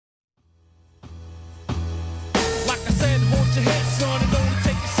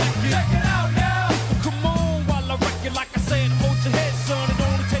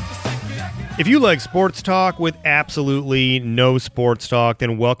If you like sports talk with absolutely no sports talk,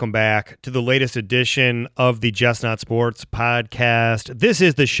 then welcome back to the latest edition of the Just Not Sports podcast. This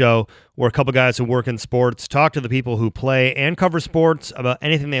is the show where a couple guys who work in sports talk to the people who play and cover sports about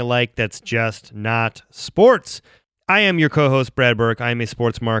anything they like that's just not sports. I am your co-host, Brad Burke. I am a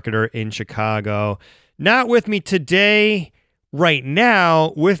sports marketer in Chicago. Not with me today, right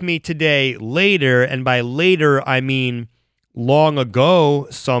now, with me today later, and by later, I mean long ago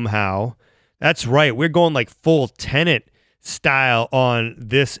somehow. That's right. We're going like full Tenet style on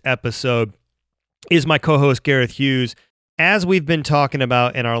this episode. Is my co-host Gareth Hughes. As we've been talking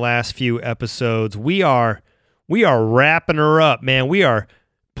about in our last few episodes, we are wrapping her up, man. We are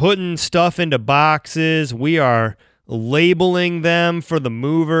putting stuff into boxes. We are labeling them for the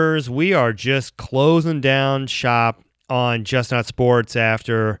movers. We are just closing down shop on Just Not Sports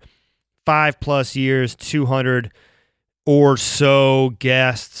after 5+ years, 200 or so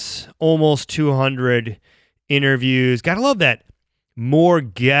guests, almost 200 interviews. Gotta love that more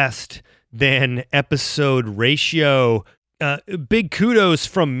guest than episode ratio. Big kudos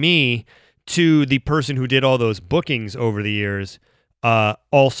from me to the person who did all those bookings over the years.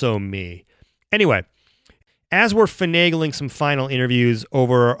 Also me. Anyway, as we're finagling some final interviews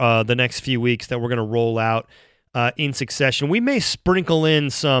over the next few weeks that we're going to roll out in succession, we may sprinkle in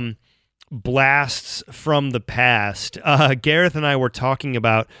some blasts from the past. Gareth and I were talking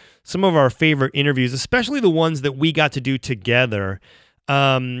about some of our favorite interviews, especially the ones that we got to do together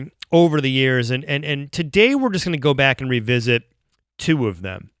over the years. And today we're just going to go back and revisit two of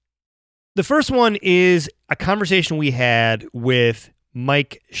them. The first one is a conversation we had with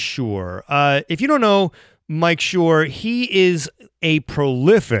Mike Schur. If you don't know Mike Schur, he is a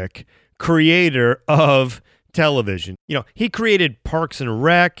prolific creator of television. You know, he created Parks and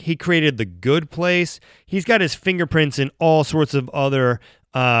Rec. He created The Good Place. He's got his fingerprints in all sorts of other,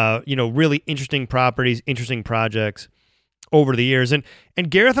 really interesting properties, interesting projects over the years. And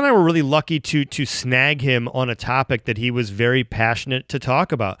Gareth and I were really lucky to snag him on a topic that he was very passionate to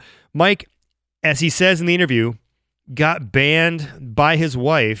talk about. Mike, as he says in the interview, got banned by his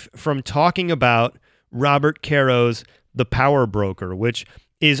wife from talking about Robert Caro's The Power Broker, which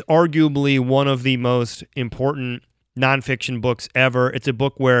is arguably one of the most important nonfiction books ever. It's a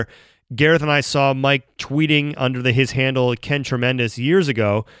book where Gareth and I saw Mike tweeting under his handle, Ken Tremendous, years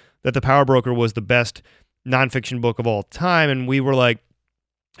ago, that The Power Broker was the best nonfiction book of all time. And we were like,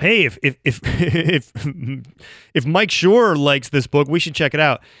 hey, if Mike Schur likes this book, we should check it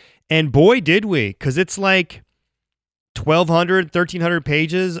out. And boy, did we, because it's like 1,200, 1,300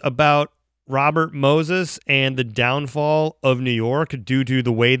 pages about Robert Moses and the downfall of New York due to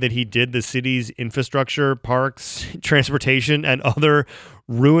the way that he did the city's infrastructure, parks, transportation, and other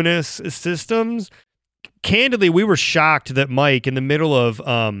ruinous systems. Candidly, we were shocked that Mike, in the middle of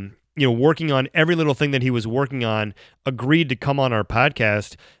working on every little thing that he was working on, agreed to come on our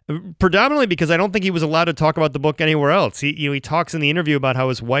podcast, predominantly because I don't think he was allowed to talk about the book anywhere else. He talks in the interview about how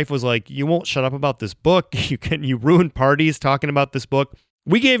his wife was like, "You won't shut up about this book. You ruined parties talking about this book."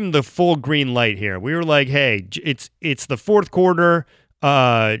 We gave him the full green light here. We were like, hey, it's the fourth quarter.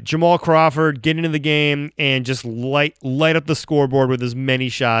 Jamal Crawford, get into the game and just light up the scoreboard with as many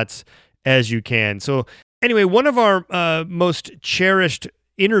shots as you can. So anyway, one of our most cherished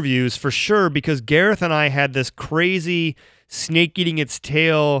interviews for sure, because Gareth and I had this crazy snake eating its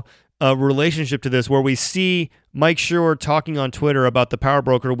tail relationship to this, where we see Mike Schur talking on Twitter about The Power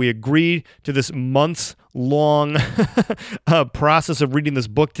Broker. We agreed to this months-long process of reading this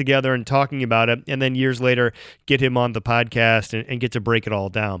book together and talking about it, and then years later get him on the podcast and get to break it all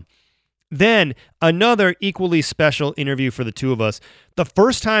down. Then another equally special interview for the two of us. The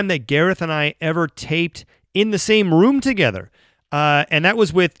first time that Gareth and I ever taped in the same room together, and that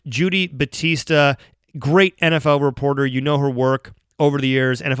was with Judy Battista, great NFL reporter. You know her work over the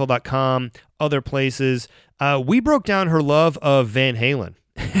years, NFL.com, other places. We broke down her love of Van Halen,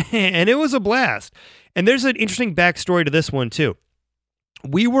 and it was a blast. And there's an interesting backstory to this one, too.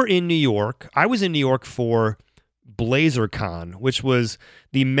 We were in New York. I was in New York for BlazerCon, which was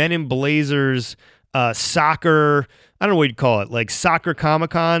the Men in Blazers soccer, I don't know what you'd call it, like soccer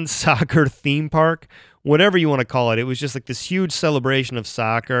Comic-Con, soccer theme park, whatever you want to call it. It was just like this huge celebration of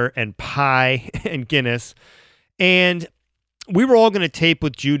soccer and pie and Guinness. And we were all going to tape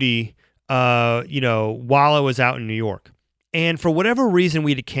with Judy, while I was out in New York. And for whatever reason,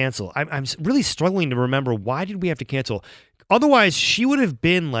 we had to cancel. I'm really struggling to remember, why did we have to cancel? Otherwise, she would have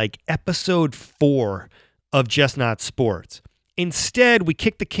been like episode 4 of Just Not Sports. Instead, we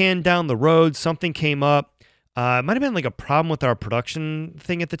kicked the can down the road. Something came up. It might have been like a problem with our production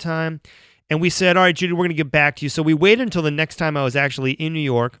thing at the time. And we said, all right, Judy, we're going to get back to you. So we waited until the next time I was actually in New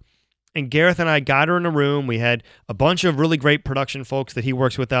York. And Gareth and I got her in a room. We had a bunch of really great production folks that he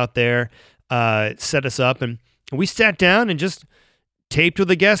works with out there set us up. And we sat down and just taped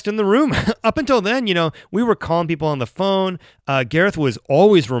with a guest in the room. Up until then, we were calling people on the phone. Gareth was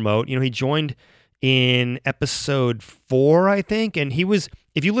always remote. He joined in episode 4, I think. And he was,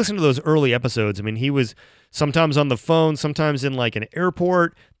 if you listen to those early episodes, he was sometimes on the phone, sometimes in like an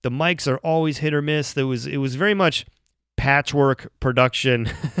airport. The mics are always hit or miss. It was very much patchwork production,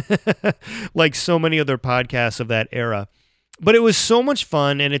 like so many other podcasts of that era. But it was so much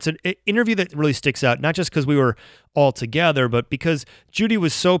fun, and it's an interview that really sticks out, not just because we were all together, but because Judy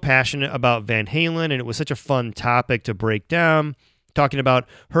was so passionate about Van Halen, and it was such a fun topic to break down, talking about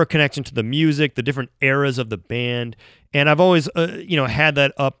her connection to the music, the different eras of the band. And I've always, had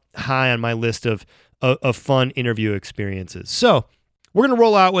that up high on my list of fun interview experiences. So we're going to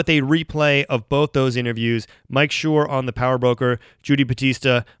roll out with a replay of both those interviews. Mike Schur on The Power Broker, Judy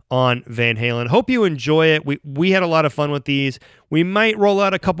Battista on Van Halen. Hope you enjoy it. We had a lot of fun with these. We might roll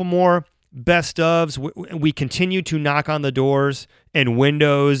out a couple more best ofs. We continue to knock on the doors and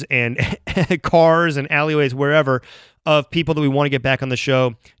windows and cars and alleyways, wherever, of people that we want to get back on the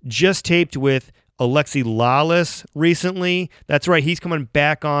show. Just taped with Alexi Lawless recently. That's right. He's coming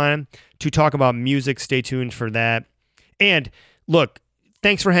back on to talk about music. Stay tuned for that. And look,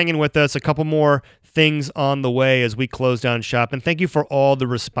 thanks for hanging with us. A couple more things on the way as we close down shop. And thank you for all the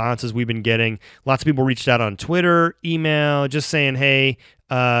responses we've been getting. Lots of people reached out on Twitter, email, just saying, hey,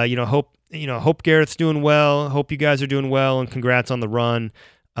 hope Gareth's doing well. Hope you guys are doing well, and congrats on the run,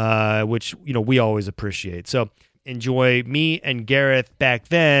 which, we always appreciate. So enjoy me and Gareth back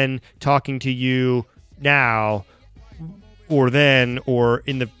then talking to you now or then or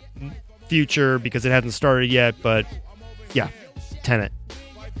in the future, because it hasn't started yet, but yeah. Tenet.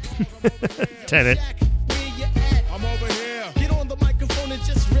 Tenet. I'm over here. Get on the microphone and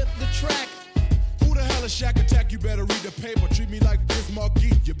just rip the track. Who the hell is Shack Attack? You better read the paper. Treat me like Bismarck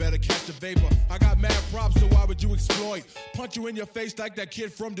Geek. You better catch the vapor. I got mad props, so why would you exploit? Punch you in your face like that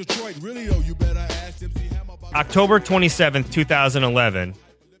kid from Detroit. Really though, you better ask MC Hammer about October 27th, 2011.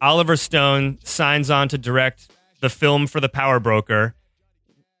 Oliver Stone signs on to direct the film for The Power Broker.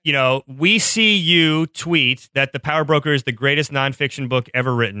 We see you tweet that The Power Broker is the greatest nonfiction book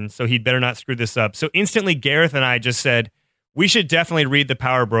ever written, so he'd better not screw this up. So instantly, Gareth and I just said, we should definitely read The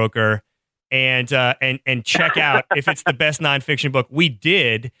Power Broker and check out if it's the best nonfiction book. We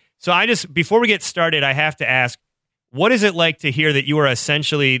did. So before we get started, I have to ask, what is it like to hear that you are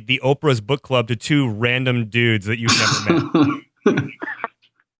essentially the Oprah's book club to two random dudes that you've never met?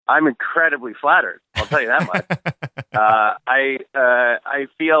 I'm incredibly flattered. I'll tell you that much. I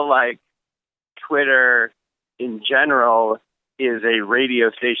feel like Twitter in general is a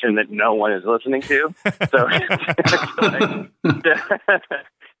radio station that no one is listening to. So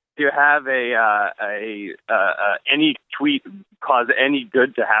to have any tweet cause any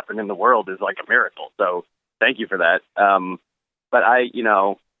good to happen in the world is like a miracle. So thank you for that. But I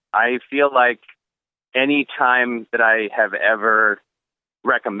feel like any time that I have ever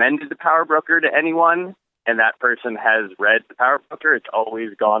recommended The Power Broker to anyone and that person has read The Power Broker, it's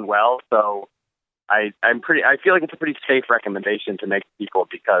always gone well. So I feel like it's a pretty safe recommendation to make to people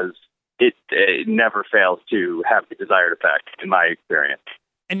because it never fails to have the desired effect in my experience.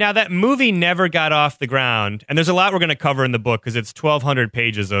 And now that movie never got off the ground, and there's a lot we're going to cover in the book because it's 1,200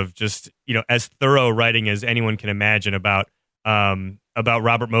 pages of just, as thorough writing as anyone can imagine about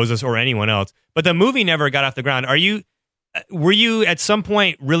Robert Moses or anyone else. But the movie never got off the ground. Were you at some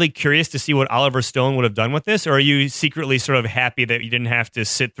point really curious to see what Oliver Stone would have done with this, or are you secretly sort of happy that you didn't have to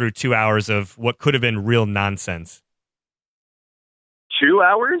sit through 2 hours of what could have been real nonsense? 2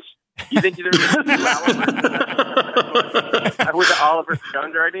 hours? You think there's 2 hours with Oliver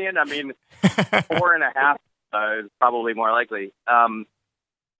Stone writing it? 4.5 is probably more likely. Obviously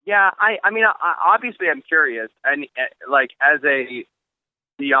I'm curious, and like as a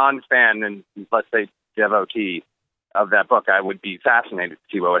Beyond fan and let's say devotee of that book, I would be fascinated to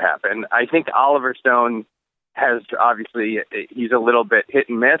see what would happen. I think Oliver Stone he's a little bit hit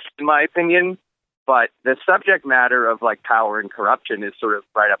and miss in my opinion, but the subject matter of like power and corruption is sort of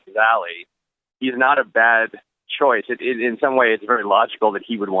right up his alley. He's not a bad choice. In some way, it's very logical that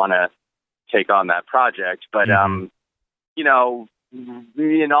he would want to take on that project. But,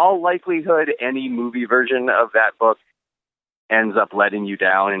 in all likelihood, any movie version of that book ends up letting you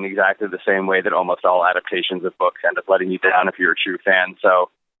down in exactly the same way that almost all adaptations of books end up letting you down if you're a true fan. So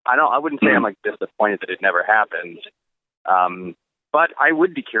I wouldn't say I'm like disappointed that it never happened. But I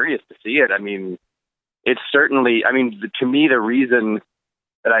would be curious to see it. It's certainly, to me, the reason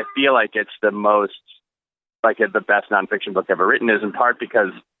that I feel like it's the most, like the best nonfiction book ever written is in part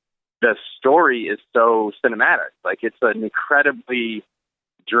because the story is so cinematic. Like, it's an incredibly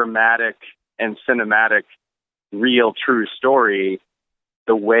dramatic and cinematic, real, true story.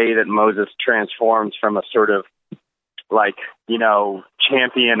 The way that Moses transforms from a sort of like,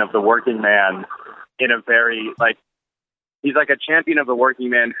 champion of the working man in a very he's like a champion of the working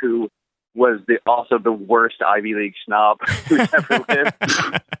man who was also the worst Ivy League snob who's ever lived.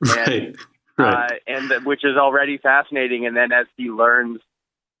 And which is already fascinating. And then as he learns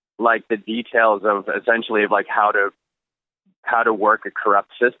like the details of essentially of like how to work a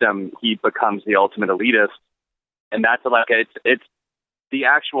corrupt system, he becomes the ultimate elitist. And that's like, it's the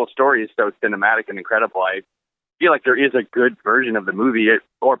actual story is so cinematic and incredible. I feel like there is a good version of the movie,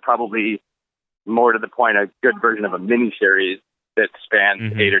 or probably more to the point, a good version of a miniseries that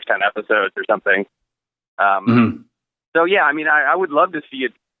spans 8 or 10 episodes or something. So yeah, I mean, I would love to see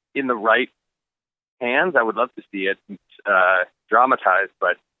it in the right hands. I would love to see it dramatized,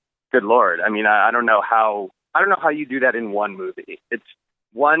 but good Lord. I mean, I don't know how you do that in one movie. It's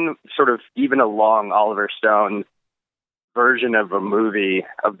one sort of, even a long Oliver Stone version of a movie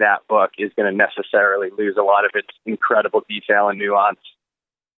of that book is going to necessarily lose a lot of its incredible detail and nuance.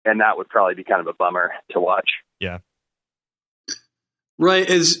 And that would probably be kind of a bummer to watch. Yeah. Right.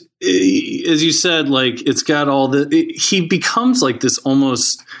 As you said, like, it's got all he becomes like this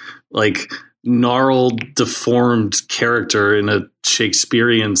almost like gnarled, deformed character in a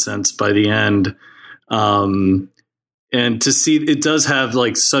Shakespearean sense by the end. And to see, it does have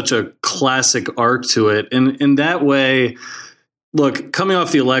like such a classic arc to it. And in that way, look, coming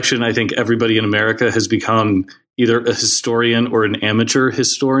off the election, I think everybody in America has become either a historian or an amateur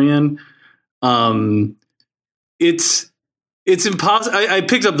historian. It's impossible. I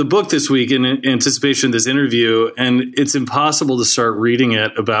picked up the book this week in anticipation of this interview, and it's impossible to start reading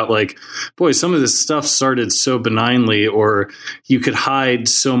it about like, boy, some of this stuff started so benignly, or you could hide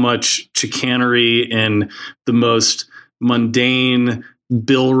so much chicanery in the most mundane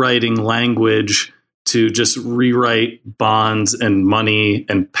bill writing language to just rewrite bonds and money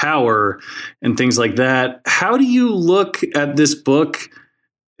and power and things like that. How do you look at this book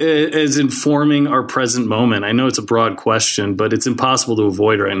as informing our present moment? I know it's a broad question, but it's impossible to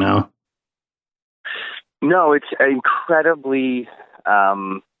avoid right now. No, it's incredibly,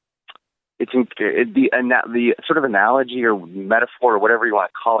 the sort of analogy or metaphor or whatever you want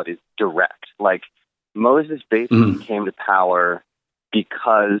to call it is direct. Like, Moses basically came to power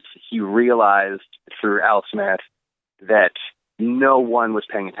because he realized through Al Smith that no one was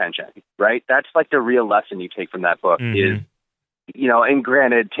paying attention, right? That's like the real lesson you take from that book is, and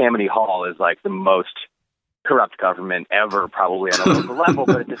granted, Tammany Hall is like the most corrupt government ever, probably on a local level,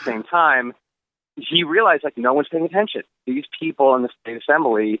 but at the same time, he realized like no one's paying attention. These people in the state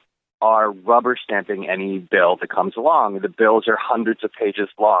assembly are rubber stamping any bill that comes along. The bills are hundreds of pages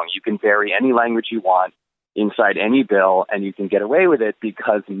long. You can vary any language you want inside any bill, and you can get away with it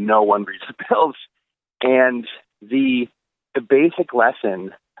because no one reads the bills. And the basic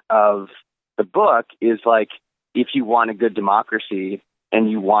lesson of the book is like, if you want a good democracy and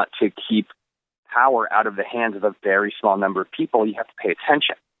you want to keep power out of the hands of a very small number of people, you have to pay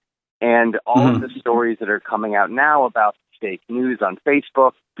attention. And all of the stories that are coming out now about fake news on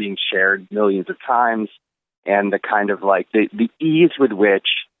Facebook being shared millions of times, and the kind of like the ease with which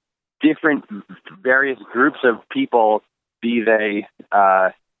different various groups of people, be they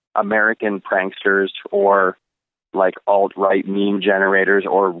American pranksters or like alt-right meme generators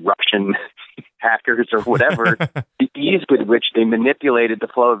or Russian hackers or whatever, the ease with which they manipulated the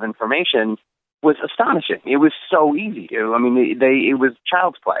flow of information was astonishing. It was so easy. I mean, it was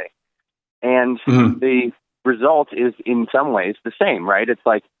child's play. And the result is in some ways the same, right? It's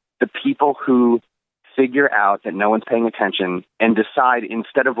like the people who figure out that no one's paying attention and decide,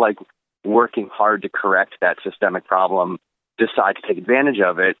 instead of like working hard to correct that systemic problem, decide to take advantage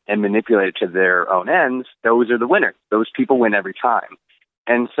of it and manipulate it to their own ends, those are the winners. Those people win every time.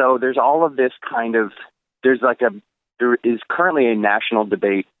 And so there's all of this kind of, there is currently a national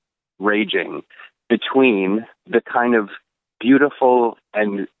debate raging between the kind of beautiful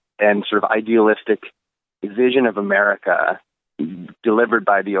and sort of idealistic vision of America delivered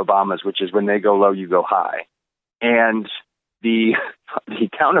by the Obamas, which is when they go low, you go high. And the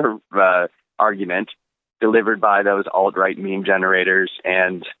counter argument delivered by those alt-right meme generators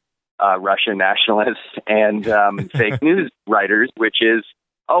and Russian nationalists and fake news writers, which is,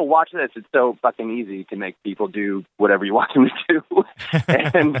 oh, watch this. It's so fucking easy to make people do whatever you want them to do.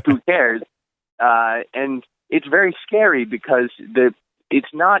 And who cares? And it's very scary because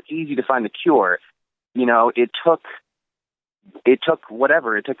it's not easy to find the cure. You know, it took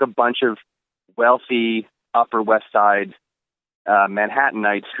a bunch of wealthy Upper West Side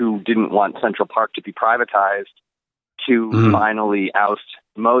Manhattanites who didn't want Central Park to be privatized to finally oust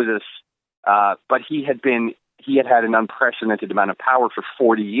Moses. But he had had an unprecedented amount of power for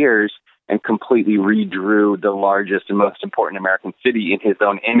 40 years and completely redrew the largest and most important American city in his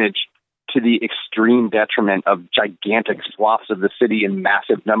own image, to the extreme detriment of gigantic swaths of the city and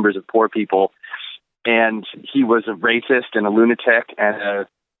massive numbers of poor people. And he was a racist and a lunatic and an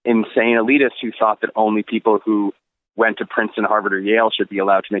insane elitist who thought that only people who went to Princeton, Harvard, or Yale should be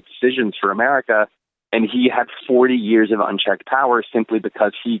allowed to make decisions for America. And he had 40 years of unchecked power simply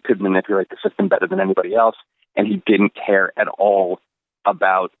because he could manipulate the system better than anybody else. And he didn't care at all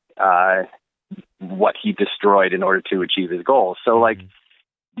about what he destroyed in order to achieve his goals. So, like,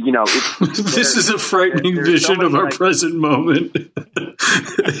 you know, this is a frightening vision of our present moment.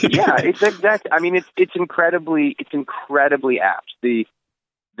 Yeah, it's exact. I mean, it's incredibly apt. The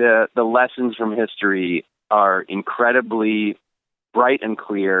lessons from history are incredibly bright and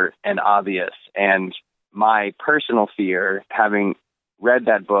clear and obvious. And my personal fear, having read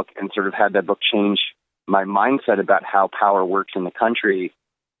that book and sort of had that book change my mindset about how power works in the country,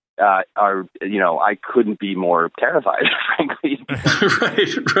 I couldn't be more terrified, frankly.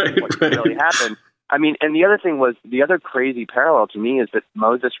 What really happened. I mean, and the other thing was, the other crazy parallel to me is that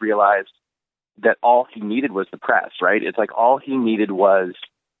Moses realized that all he needed was the press, right? It's like all he needed was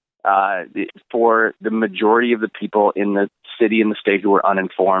for the majority of the people in the city and the state who were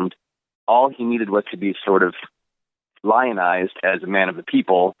uninformed, all he needed was to be sort of lionized as a man of the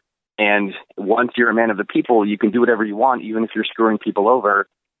people. And once you're a man of the people, you can do whatever you want, even if you're screwing people over,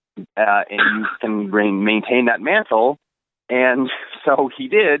 and you can maintain that mantle. And so he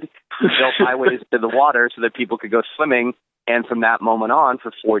did. He built highways to the water so that people could go swimming. And from that moment on,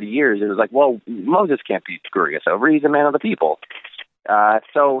 for 40 years, it was like, well, Moses can't be screwing us over. He's a man of the people.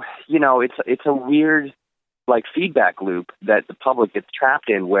 So, you know, it's a weird, like, feedback loop that the public gets trapped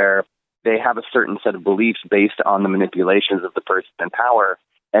in, where they have a certain set of beliefs based on the manipulations of the person in power,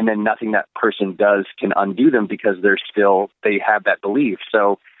 and then nothing that person does can undo them because they have that belief.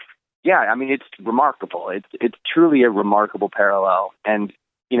 So, yeah, I mean, it's remarkable. It's truly a remarkable parallel. And,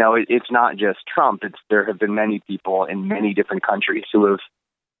 you know, it's not just Trump. There have been many people in many different countries who have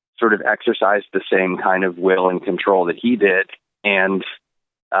sort of exercised the same kind of will and control that he did. And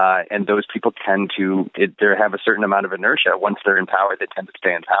those people tend to they have a certain amount of inertia. Once they're in power, they tend to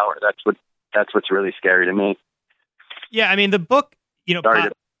stay in power. That's what's really scary to me. Yeah, I mean, the book, you know,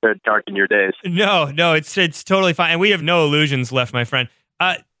 sorry to darken your days. No, it's totally fine, and we have no illusions left, my friend.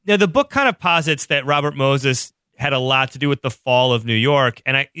 Now, the book kind of posits that Robert Moses had a lot to do with the fall of New York,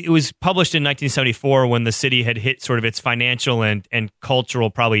 and it was published in 1974 when the city had hit sort of its financial and cultural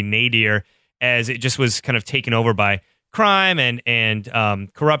probably nadir, as it just was kind of taken over by crime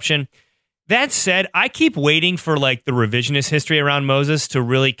and corruption. That said, I keep waiting for like the revisionist history around Moses to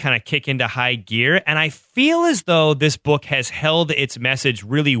really kind of kick into high gear, and I feel as though this book has held its message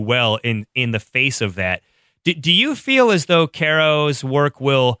really well in the face of that. Do you feel as though Caro's work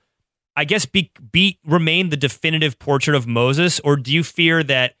will, I guess, remain the definitive portrait of Moses, or do you fear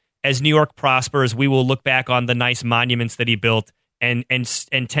that as New York prospers, we will look back on the nice monuments that he built and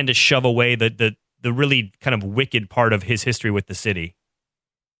tend to shove away the really kind of wicked part of his history with the city?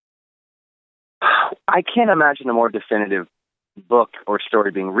 I can't imagine a more definitive book or story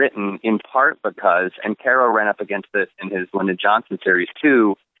being written, in part because, and Caro ran up against this in his Lyndon Johnson series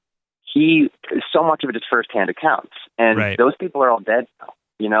too, so much of it is firsthand accounts. And right. Those people are all dead now.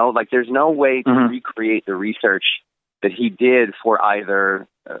 You know, like there's no way to recreate the research that he did for either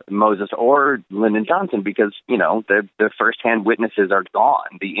Moses or Lyndon Johnson, because, you know, the firsthand witnesses are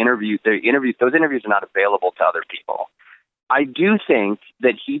gone. Those interviews are not available to other people. I do think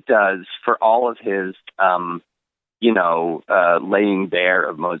that he does, for all of his, laying bare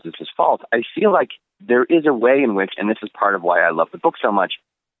of Moses' fault, I feel like there is a way in which, and this is part of why I love the book so much,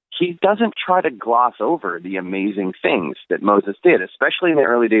 he doesn't try to gloss over the amazing things that Moses did, especially in the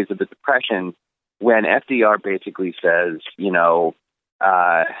early days of the Depression, when FDR basically says,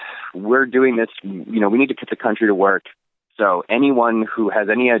 we're doing this, we need to put the country to work. So anyone who has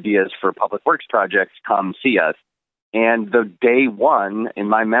any ideas for public works projects, come see us. And the day one, in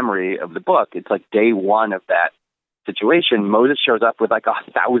my memory of the book, it's like day one of that situation, Moses shows up with like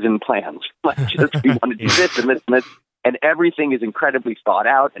 1,000 plans. Like, just, we want to do this and this and this. And everything is incredibly thought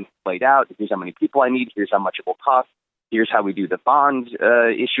out and played out. Here's how many people I need. Here's how much it will cost. Here's how we do the bond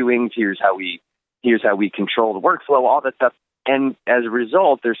issuing. Here's how we control the workflow, all that stuff. And as a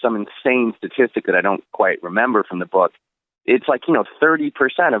result, there's some insane statistic that I don't quite remember from the book. It's like, 30%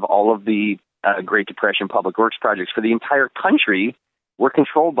 of all of the Great Depression public works projects for the entire country were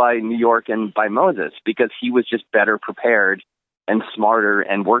controlled by New York and by Moses, because he was just better prepared and smarter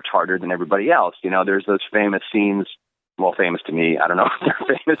and worked harder than everybody else. You know, there's those famous scenes, well, famous to me, I don't know if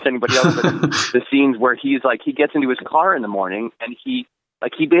they're famous to anybody else, but the scenes where he gets into his car in the morning and he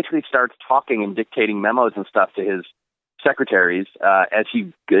basically starts talking and dictating memos and stuff to his secretaries as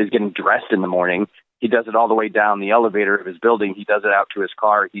he is getting dressed in the morning. He does it all the way down the elevator of his building. He does it out to his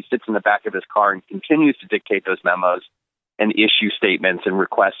car. He sits in the back of his car and continues to dictate those memos and issue statements and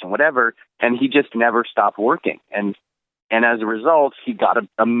requests and whatever. And he just never stopped working. And as a result, he got an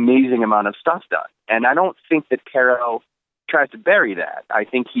amazing amount of stuff done. And I don't think that Caro tries to bury that. I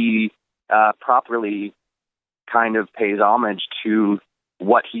think he properly kind of pays homage to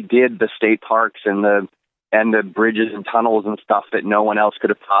what he did, the state parks and the bridges and tunnels and stuff that no one else could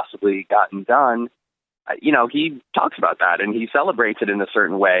have possibly gotten done. You know, he talks about that and he celebrates it in a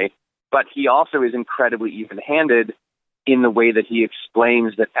certain way, but he also is incredibly even-handed in the way that he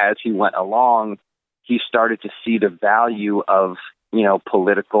explains that as he went along, he started to see the value of, you know,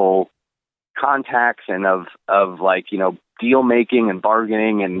 political contacts and of like, you know, deal making and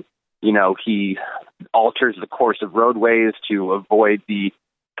bargaining. And, you know, he alters the course of roadways to avoid the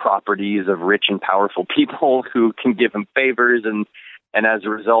properties of rich and powerful people who can give him favors. And as a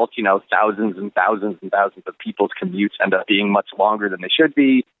result, you know, thousands and thousands and thousands of people's commutes end up being much longer than they should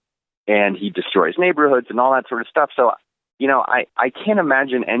be. And he destroys neighborhoods and all that sort of stuff. So, you know, I can't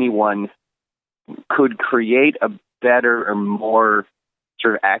imagine anyone could create a better or more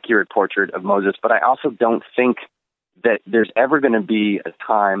sort of accurate portrait of Moses. But I also don't think that there's ever going to be a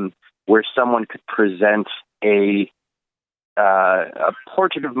time where someone could present a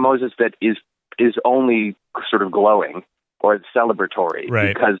portrait of Moses that is only sort of glowing or celebratory,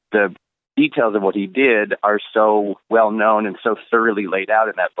 right? Because the details of what he did are so well known and so thoroughly laid out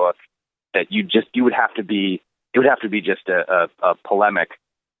in that book that it would have to be just a polemic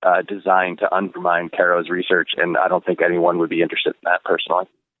designed to undermine Caro's research, and I don't think anyone would be interested in that personally.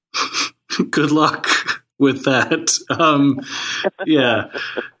 Good luck with that. Yeah.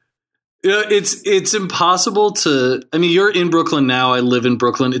 It's impossible to, I mean, you're in Brooklyn now. I live in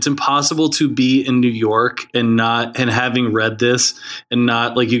Brooklyn. It's impossible to be in New York and having read this and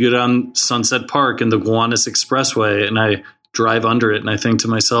not, like, you go down Sunset Park and the Gowanus Expressway and I drive under it and I think to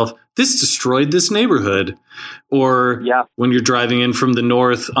myself, this destroyed this neighborhood. Or when you're driving in from the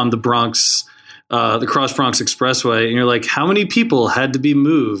north on the Bronx, the Cross Bronx Expressway, and you're like, how many people had to be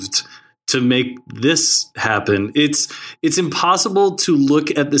moved to make this happen? It's impossible to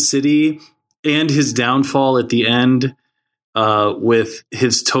look at the city and his downfall at the end with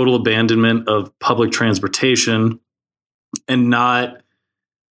his total abandonment of public transportation and not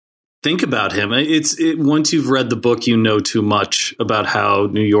think about him. Once you've read the book, you know too much about how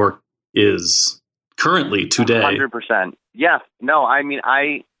New York is currently today. 100%. Yeah. No, I mean,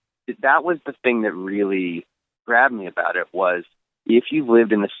 that was the thing that really grabbed me about it was, if you've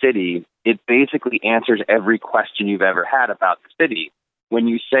lived in the city, it basically answers every question you've ever had about the city. When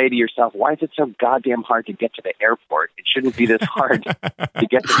you say to yourself, why is it so goddamn hard to get to the airport? It shouldn't be this hard to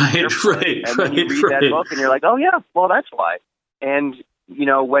get to the airport. And then you read that book and you're like, oh yeah, well, that's why. And, you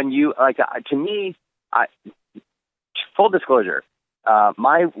know, when you, like, to me, full disclosure,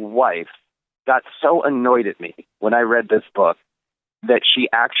 my wife got so annoyed at me when I read this book that she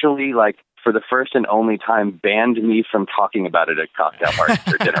actually, like, for the first and only time, banned me from talking about it at cocktail parties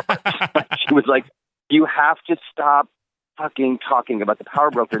or dinner parties. She was like, you have to stop fucking talking about the power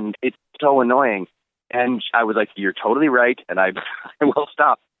broker. It's so annoying. And I was like, you're totally right. And I will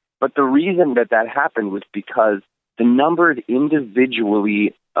stop. But the reason that happened was because the number of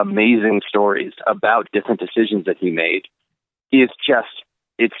individually amazing stories about different decisions that he made is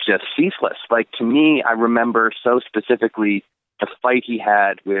it's just ceaseless. Like, to me, I remember so specifically the fight he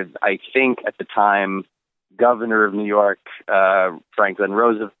had with, I think at the time, governor of New York, Franklin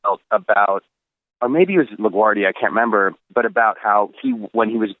Roosevelt, about, or maybe it was LaGuardia, I can't remember, but about how when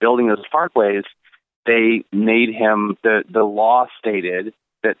he was building those parkways, they made him, the law stated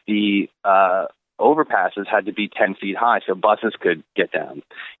that the overpasses had to be 10 feet high so buses could get down.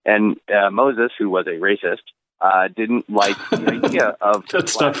 And Moses, who was a racist, didn't like the idea of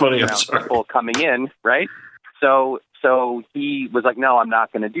that's not funny. I'm sorry. People coming in, right? So he was like, no, I'm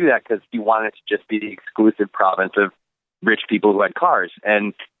not going to do that, because he wanted it to just be the exclusive province of rich people who had cars.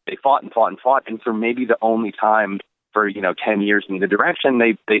 And they fought and fought and fought. And for maybe the only time for, 10 years in either direction,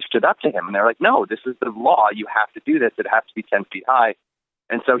 they stood up to him. And they're like, no, this is the law. You have to do this. It has to be 10 feet high.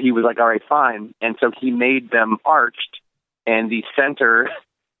 And so he was like, all right, fine. And so he made them arched. And the center,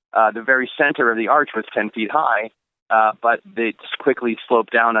 the very center of the arch was 10 feet high. But they quickly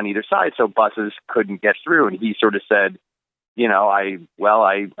sloped down on either side, so buses couldn't get through. And he sort of said,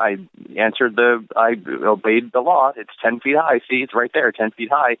 I answered I obeyed the law. It's 10 feet high. See, it's right there, 10 feet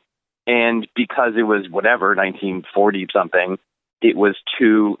high. And because it was 1940 something, it was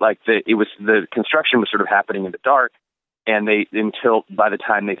the construction was sort of happening in the dark, and until by the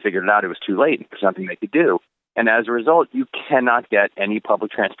time they figured it out, it was too late. There's nothing they could do. And as a result, you cannot get any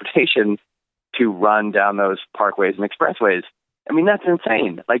public transportation to run down those parkways and expressways. I mean, that's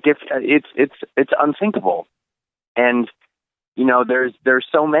insane. Like, if it's unthinkable. And there's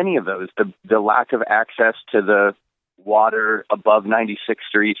so many of those. The lack of access to the water above 96th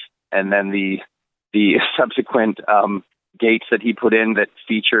Street, and then the subsequent gates that he put in that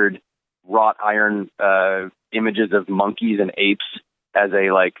featured wrought iron images of monkeys and apes as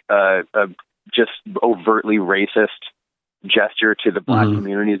a just overtly racist gesture to the black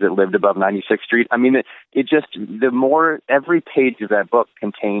communities that lived above 96th Street. I mean, every page of that book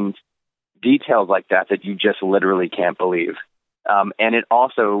contains details like that you just literally can't believe. And it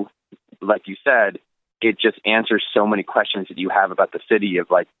also, like you said, it just answers so many questions that you have about the city of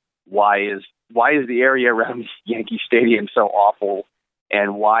why is the area around Yankee Stadium so awful,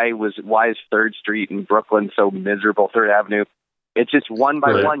 and why is 3rd Street in Brooklyn so miserable, 3rd Avenue. It's just one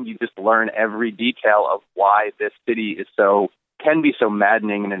by one, you just learn every detail of why this city can be so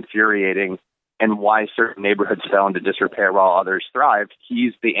maddening and infuriating, and why certain neighborhoods fell into disrepair while others thrived.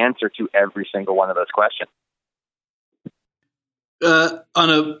 He's the answer to every single one of those questions. On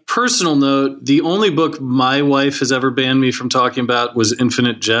a personal note, the only book my wife has ever banned me from talking about was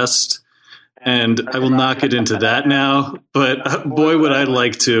Infinite Jest. And I will not get into that now, but boy, would I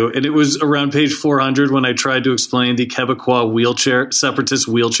like to. And it was around page 400 when I tried to explain the Quebecois separatist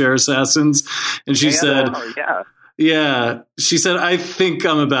wheelchair assassins. And she said, she said, I think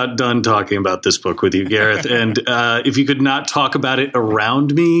I'm about done talking about this book with you, Gareth. And if you could not talk about it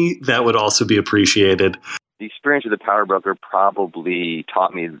around me, that would also be appreciated. The experience of the Power Broker probably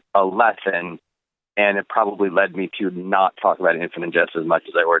taught me a lesson, and it probably led me to not talk about Infinite Jest as much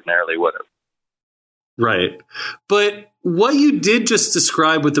as I ordinarily would have. Right. But what you did just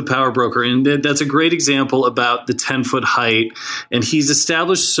describe with the Power Broker, and that's a great example about the 10-foot height, and he's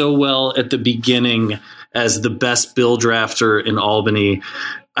established so well at the beginning as the best bill drafter in Albany.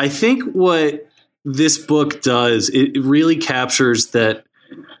 I think what this book does, it really captures that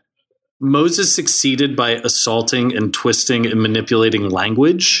Moses succeeded by assaulting and twisting and manipulating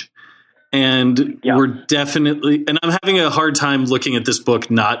language. And we're definitely, and I'm having a hard time looking at this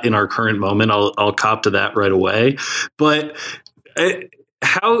book not in our current moment. I'll cop to that right away. But that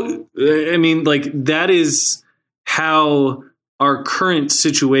is how our current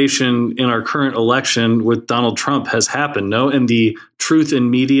situation in our current election with Donald Trump has happened, no? And the truth in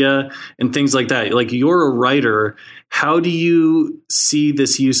media and things like that. Like, you're a writer. How do you see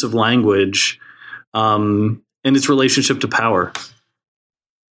this use of language and its relationship to power?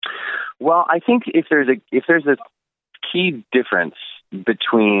 Well, I think if there's a key difference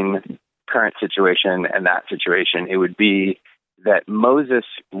between current situation and that situation, it would be that Moses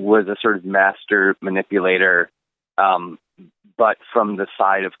was a sort of master manipulator, but from the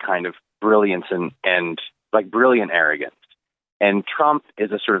side of kind of brilliance and brilliant arrogance. And Trump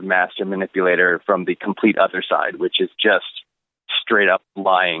is a sort of master manipulator from the complete other side, which is just straight up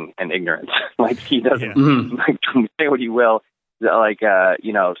lying and ignorance. He doesn't say what he will.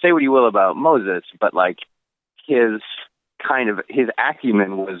 Say what you will about Moses, but his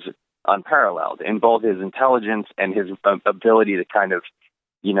acumen was unparalleled in both his intelligence and his ability to kind of,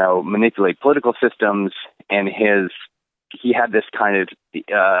 manipulate political systems. And he had this kind of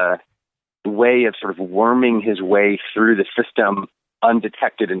way of sort of worming his way through the system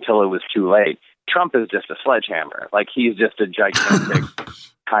undetected until it was too late. Trump is just a sledgehammer. He's just a gigantic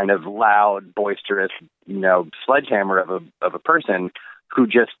kind of loud, boisterous, sledgehammer of a person who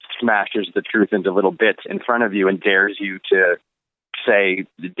just smashes the truth into little bits in front of you and dares you to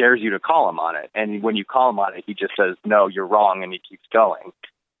call him on it. And when you call him on it, he just says, no, you're wrong. And he keeps going.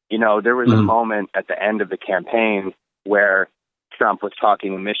 There was a moment at the end of the campaign where Trump was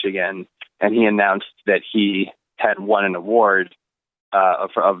talking in Michigan, and he announced that he had won an award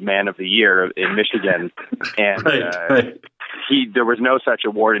of Man of the Year in Michigan, and there was no such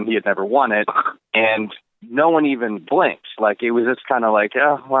award, and he had never won it, and no one even blinked. It was just kind of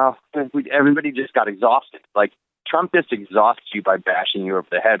everybody just got exhausted. Trump just exhausts you by bashing you over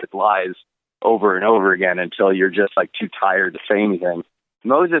the head with lies over and over again until you're just too tired to say anything.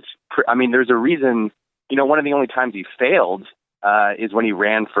 Moses, there's a reason. One of the only times he failed is when he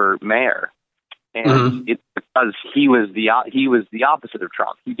ran for mayor. And it's because he was the opposite of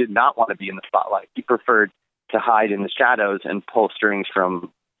Trump. He did not want to be in the spotlight. He preferred to hide in the shadows and pull strings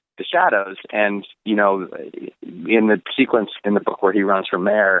from the shadows. And, in the sequence in the book where he runs for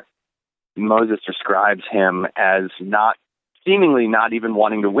mayor, Moses describes him as seemingly not even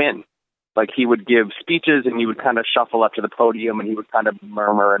wanting to win. Like, he would give speeches and he would kind of shuffle up to the podium and he would kind of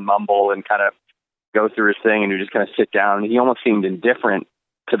murmur and mumble and kind of go through his thing, and he would just kind of sit down. And he almost seemed indifferent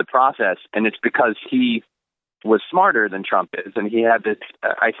to the process. And it's because he was smarter than Trump is. And he had this,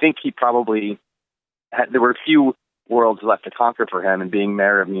 I think he probably there were a few worlds left to conquer for him, and being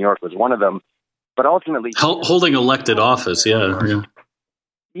mayor of New York was one of them. But ultimately, holding elected office,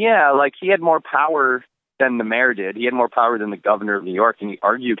 yeah, like he had more power than the mayor did. He had more power than the governor of New York, and he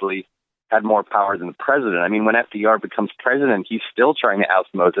arguably had more power than the president. I mean, when FDR becomes president, he's still trying to oust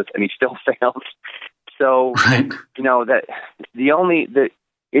Moses, and he still fails. So, right. That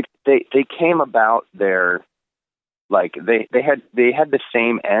they came about their, like, they had the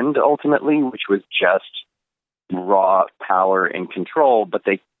same end ultimately, which was just raw power and control, but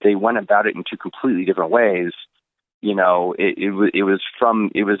they went about it in two completely different ways. It was from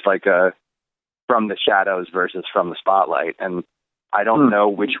the shadows versus from the spotlight, and I don't know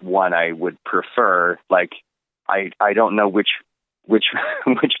which one I would prefer. Like, I don't know which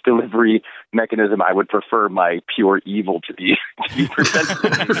delivery mechanism I would prefer my pure evil to be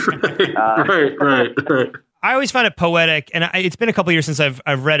presented. Right. I always find it poetic, and it's been a couple years since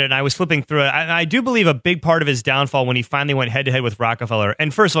I've read it, and I was flipping through it. I do believe a big part of his downfall when he finally went head-to-head with Rockefeller.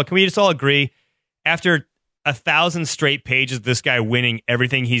 And first of all, can we just all agree, after 1,000 straight pages of this guy winning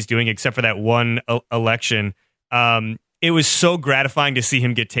everything he's doing except for that one election, it was so gratifying to see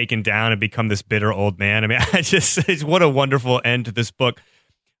him get taken down and become this bitter old man. I mean, it's what a wonderful end to this book.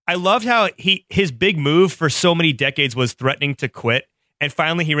 I loved how his big move for so many decades was threatening to quit, and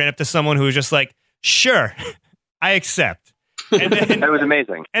finally he ran up to someone who was just like, "Sure, I accept." And then, that was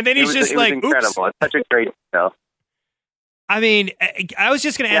amazing. And then he's just like, incredible. "Oops." It's such a great show. I mean, I was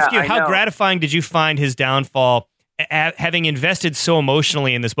just going to ask you, how gratifying did you find his downfall, having invested so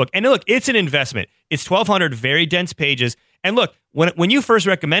emotionally in this book? And look, it's an investment. It's 1,200 very dense pages. And look, when you first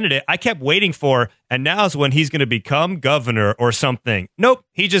recommended it, I kept waiting for, and now's when he's going to become governor or something. Nope,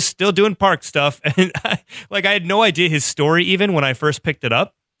 he's just still doing park stuff. And I had no idea his story even when I first picked it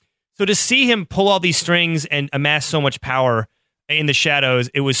up. So to see him pull all these strings and amass so much power in the shadows,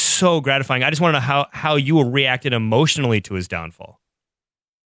 it was so gratifying. I just want to know how you reacted emotionally to his downfall.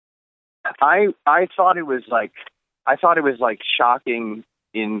 I thought it was like shocking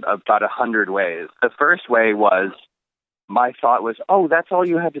in about 100 ways. The first way was, my thought was, oh, that's all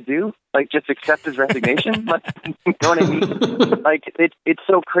you had to do? Like, just accept his resignation? Like, you know what I mean? Like, it's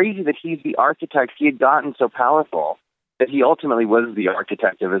so crazy that he's the architect. He had gotten so powerful that he ultimately was the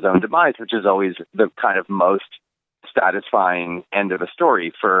architect of his own demise, which is always the kind of most satisfying end of a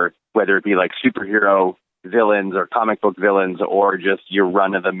story, for whether it be like superhero villains or comic book villains or just your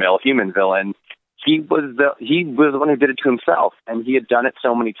run-of-the-mill human villain. He was the one who did it to himself, and he had done it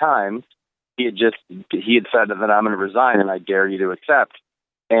so many times. He had said that I'm going to resign, and I dare you to accept.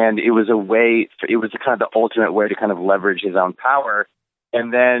 And it was kind of the ultimate way to kind of leverage his own power.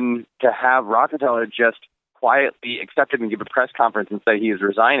 And then to have Rockefeller just quietly accept it and give a press conference and say he is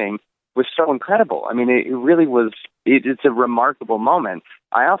resigning was so incredible. I mean, it really was. It's a remarkable moment.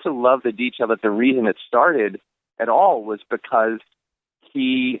 I also love the detail that the reason it started at all was because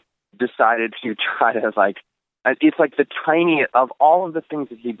he decided to try to, like, it's like the tiny of all of the things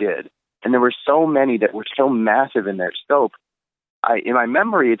that he did, and there were so many that were so massive in their scope. In my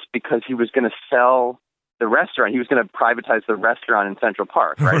memory, it's because he was going to sell the restaurant. He was going to privatize the restaurant in Central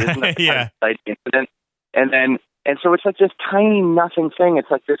Park, right? Isn't that the kind of exciting incident? And so it's like this tiny nothing thing. It's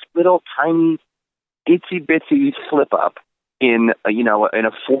like this little tiny itsy bitsy slip up in a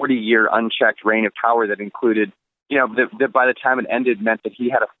 40-year unchecked reign of power that included, that by the time it ended meant that he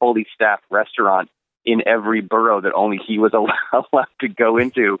had a fully staffed restaurant in every borough that only he was allowed to go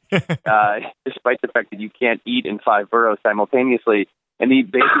into, despite the fact that you can't eat in 5 boroughs simultaneously. And he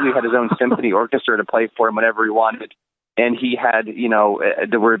basically had his own symphony orchestra to play for him whenever he wanted. And he had,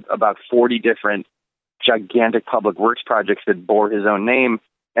 there were about 40 different gigantic public works projects that bore his own name.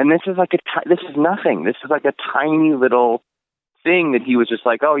 And this is this is nothing. This is like a tiny little thing that he was just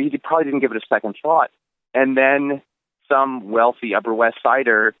like, oh, he probably didn't give it a second thought. And then some wealthy Upper West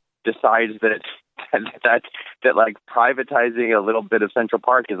Sider decides that like privatizing a little bit of Central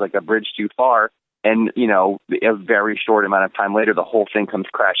Park is like a bridge too far. And, a very short amount of time later, the whole thing comes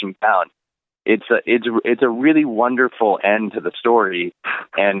crashing down. It's a really wonderful end to the story.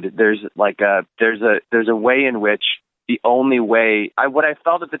 And there's a way in which the only way what I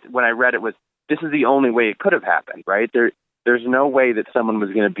felt when I read it was, this is the only way it could have happened, right? There's no way that someone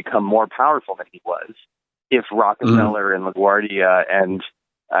was going to become more powerful than he was if Rockefeller and LaGuardia and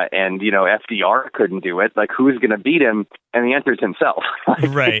and FDR couldn't do it. Like, who's going to beat him? And the answer is himself.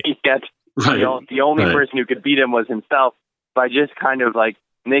 Right. The only person who could beat him was himself, by just kind of like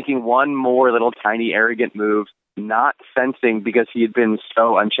making one more little tiny arrogant move, not sensing, because he had been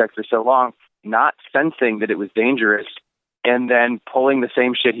so unchecked for so long, not sensing that it was dangerous, and then pulling the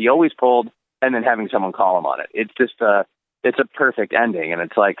same shit he always pulled, and then having someone call him on it. It's just it's a perfect ending. And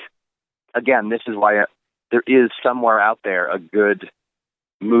it's like, again, this is why there is somewhere out there a good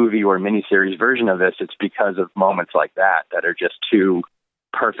movie or miniseries version of this. It's because of moments like that are just too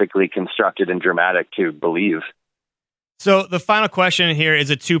perfectly constructed and dramatic to believe. So the final question here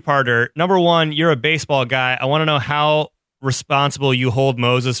is a two-parter. Number one, you're a baseball guy. I want to know how responsible you hold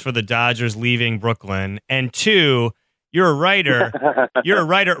Moses for the Dodgers leaving Brooklyn. And two, you're a writer.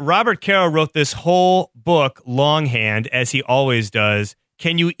 Robert Caro wrote this whole book longhand, as he always does.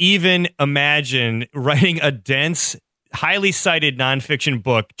 Can you even imagine writing a dense, highly cited nonfiction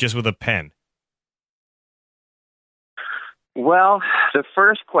book just with a pen? Well, the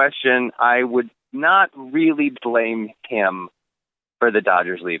first question, I would not really blame him for the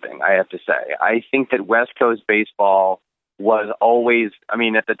Dodgers leaving, I have to say. I think that West Coast baseball was always,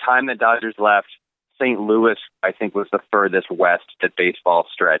 at the time that Dodgers left, St. Louis, I think, was the furthest west that baseball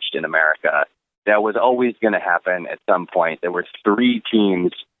stretched in America. That was always going to happen at some point. There were 3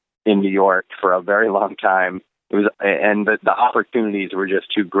 teams in New York for a very long time. And the opportunities were just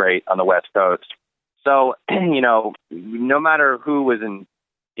too great on the West Coast. So, no matter who was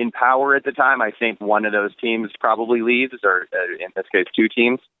in power at the time, I think one of those teams probably leaves, or in this case, 2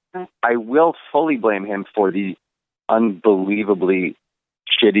 teams. I will fully blame him for the unbelievably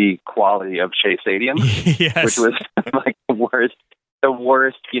shitty quality of Shea Stadium, yes. Which was like the worst,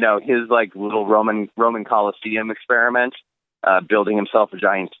 his like little Roman Coliseum experiment, building himself a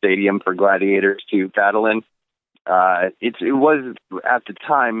giant stadium for gladiators to battle in. It was at the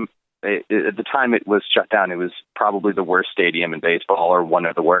time it was shut down. It was probably the worst stadium in baseball, or one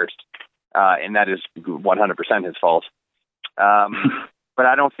of the worst, and that is 100% his fault. But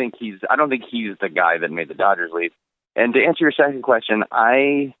I don't think he's the guy that made the Dodgers leave. And to answer your second question,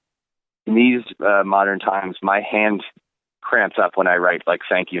 in these modern times, my hand cramps up when I write like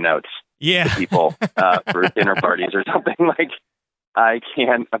thank you notes to people for dinner parties or something. Like, I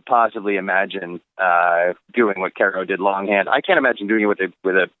can't possibly imagine doing what Caro did longhand. I can't imagine doing it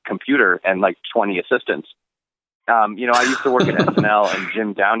with a computer and like 20 assistants. I used to work at SNL, and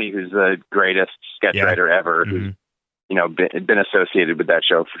Jim Downey, who's the greatest sketch writer ever, who's been associated with that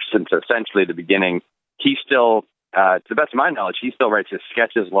show since essentially the beginning. He still, to the best of my knowledge, he still writes his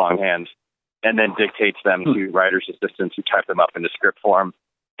sketches longhand and then dictates them to writers' assistants who type them up into script form.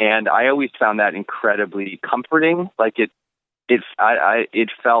 And I always found that incredibly comforting. Like it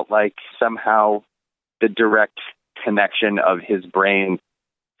felt like somehow the direct connection of his brain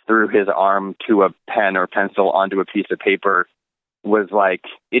through his arm to a pen or pencil onto a piece of paper was like,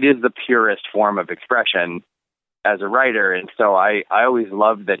 it is the purest form of expression as a writer. And so I always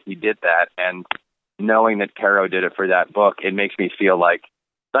loved that he did that. And knowing that Caro did it for that book, it makes me feel like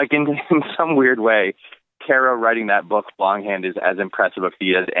in some weird way, Caro writing that book longhand is as impressive a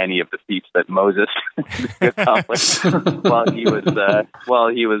feat as any of the feats that Moses accomplished while he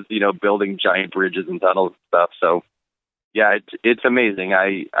was building giant bridges and tunnels and stuff. So yeah, it's amazing.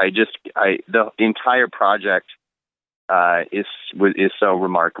 The entire project is so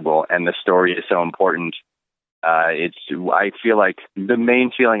remarkable, and the story is so important. I feel like the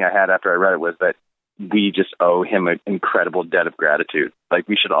main feeling I had after I read it was that we just owe him an incredible debt of gratitude. Like,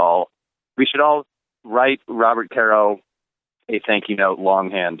 we should all write Robert Caro a thank you note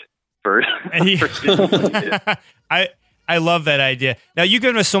longhand for I love that idea. Now, you've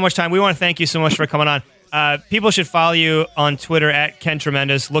given us so much time. We want to thank you so much for coming on. People should follow you on Twitter at Ken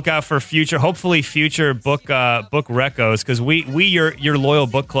Tremendous. Look out for hopefully future book recos, because we your loyal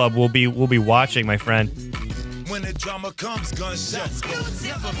book club will be watching, my friend. When the drama comes, gunshots go.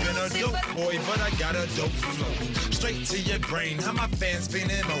 Never been a dope boy, but I got a dope flow. Straight to your brain, how my fans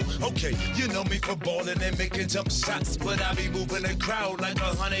feeling? Oh, okay, you know me for balling and making jump shots, but I be moving the crowd like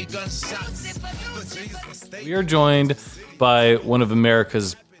 100 gunshots. We are joined by one of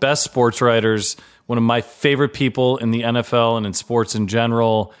America's best sports writers, one of my favorite people in the NFL and in sports in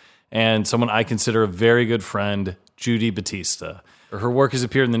general, and someone I consider a very good friend, Judy Battista. Her work has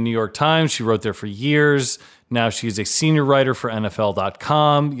appeared in the New York Times. She wrote there for years. Now she's a senior writer for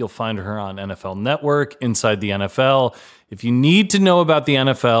NFL.com. You'll find her on NFL Network, Inside the NFL. If you need to know about the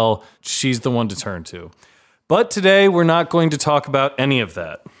NFL, she's the one to turn to. But today, we're not going to talk about any of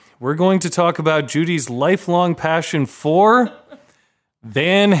that. We're going to talk about Judy's lifelong passion for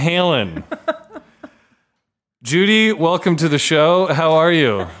Van Halen. Judy, welcome to the show. How are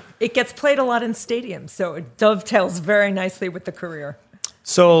you? It gets played a lot in stadiums, so it dovetails very nicely with the career.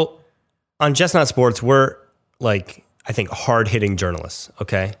 So on Just Not Sports, we're like, I think, hard-hitting journalists,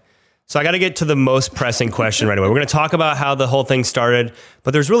 okay? So I got to get to the most pressing question right away. We're going to talk about how the whole thing started, but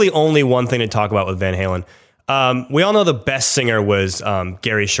there's really only one thing to talk about with Van Halen. We all know the best singer was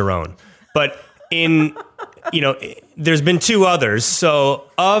Gary Cherone, but there's been two others. So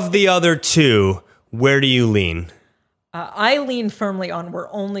of the other two, where do you lean? I lean firmly on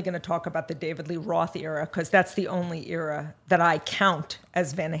we're only going to talk about the David Lee Roth era because that's the only era that I count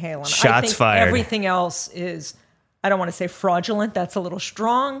as Van Halen. I think fired. Everything else is, I don't want to say fraudulent, that's a little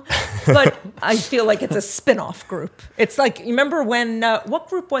strong, but I feel like it's a spin-off group. It's like, you remember when, what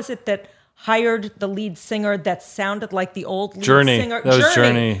group was it that hired the lead singer that sounded like the old lead singer? That was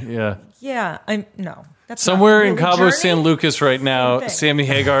Journey, yeah. Yeah, no. That's somewhere in really Cabo Journey. San Lucas right now, Sammy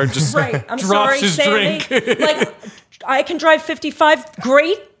Hagar just right. I'm drops sorry, his Sammy. drink. Like, I can drive 55,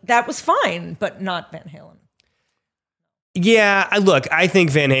 great, that was fine, but not Van Halen. Yeah, I think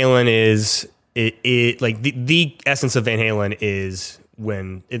Van Halen is like the essence of Van Halen is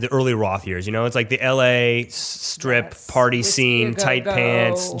when in the early Roth years. It's like the LA strip party Whiskey scene, a tight Go-Go.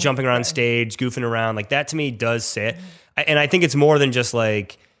 pants, jumping around stage, goofing around. Like that to me does say it. And I think it's more than just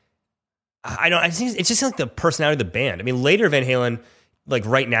like I think it's just like the personality of the band. I mean, later Van Halen, like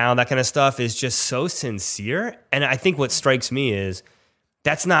right now, that kind of stuff is just so sincere. And I think what strikes me is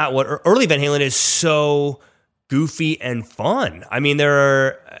that's not what early Van Halen is. So goofy and fun. I mean,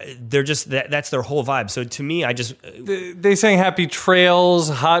 they're just that's their whole vibe. So to me, they sang "Happy Trails,"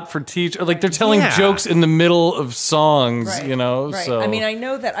 "Hot for Teacher." Like they're telling jokes in the middle of songs. Right. Right. So I mean, I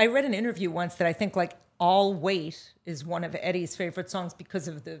know that I read an interview once that I think like "All Weight" is one of Eddie's favorite songs because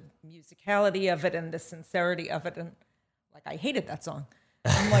of the musicality of it and the sincerity of it. And like, I hated that song.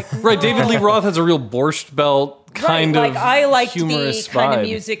 I'm like, right. no. David Lee Roth has a real Borscht Belt kind of like I liked the humorous kind of vibe.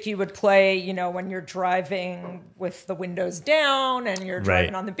 music you would play, when you're driving with the windows down and you're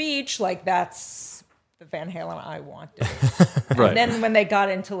driving on the beach. Like that's the Van Halen I wanted. Right. And then when they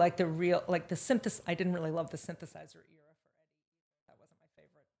got into like the real, like the I didn't really love the synthesizer era for Eddie. That wasn't my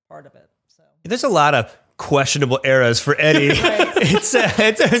favorite part of it. So there's a lot of questionable eras for Eddie. It's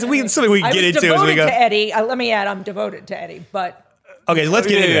something we can get into as we go. To Eddie. Let me add, I'm devoted to Eddie, but. Okay, let's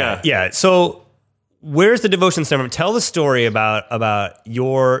get into that. Yeah. So, where's the devotion center? Tell the story about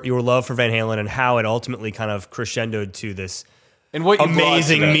your love for Van Halen and how it ultimately kind of crescendoed to this and what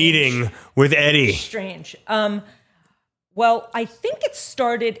amazing meeting with Eddie. Strange. Well, I think it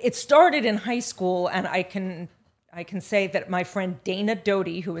started in high school, and I can say that my friend Dana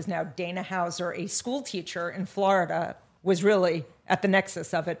Doty, who is now Dana Hauser, a school teacher in Florida, was really at the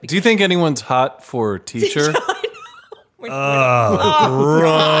nexus of it. Do you think anyone's hot for teacher? Grown.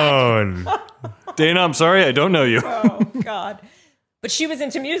 Dana, I'm sorry, I don't know you. Oh, God. But she was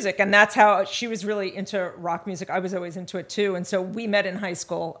into music, and that's how she was really into rock music. I was always into it, too. And so we met in high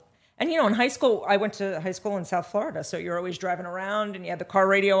school. And, in high school, I went to high school in South Florida. So you're always driving around, and you had the car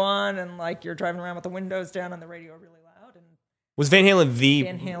radio on, and, like, you're driving around with the windows down and the radio really loud. And was Van Halen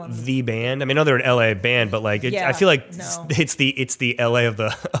the band? I mean, I know they're an LA band, but like, I feel like it's the LA of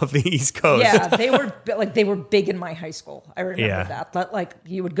the East Coast. Yeah, they were big in my high school. I remember that. But like,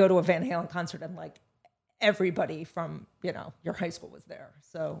 you would go to a Van Halen concert and like everybody from your high school was there.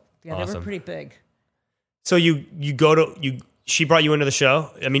 So yeah, They were pretty big. So she brought you into the show.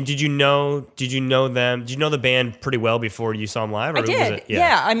 I mean, did you know them? Did you know the band pretty well before you saw them live? Or I did. Was it,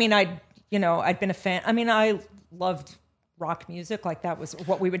 yeah. I mean, I'd been a fan. I mean, I loved rock music. Like that was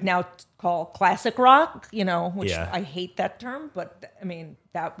what we would now call classic rock, which I hate that term, but I mean,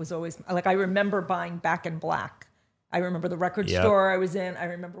 that was always like, I remember buying Back in Black. I remember the record store I was in. I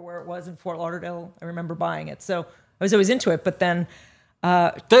remember where it was in Fort Lauderdale. I remember buying it. So I was always into it, but then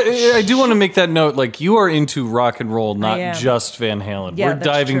I do want to make that note. Like, you are into rock and roll, not just Van Halen. Yeah, we're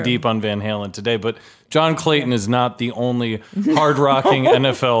diving true. deep on Van Halen today, but John Clayton is not the only hard-rocking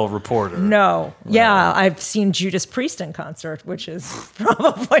NFL reporter. No. Right. Yeah, I've seen Judas Priest in concert, which is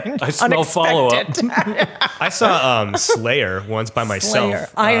probably I smell follow-up. I saw Slayer once by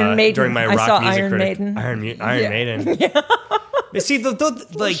myself. Iron Maiden. During my I rock saw music Iron critic. Maiden. Iron Maiden. Yeah. See,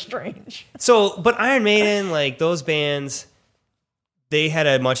 like strange. So, but Iron Maiden, like those bands, they had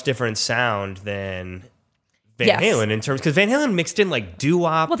a much different sound than Van Halen in terms, because Van Halen mixed in like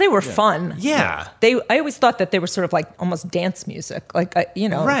doo-wop. Well, they were fun. Yeah. I always thought that they were sort of like almost dance music, like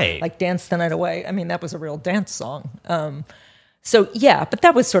right. like Dance the Night Away. I mean, that was a real dance song. So yeah, but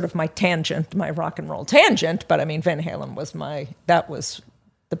that was sort of my tangent, my rock and roll tangent. But I mean, Van Halen was that was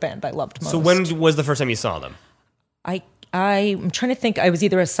the band I loved most. So when was the first time you saw them? I'm trying to think. I was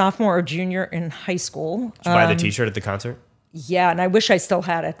either a sophomore or junior in high school. Did you buy the T-shirt at the concert? Yeah, and I wish I still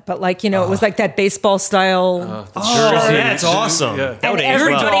had it, but like, it was like that baseball style. Jersey. That's awesome. Yeah. That would And age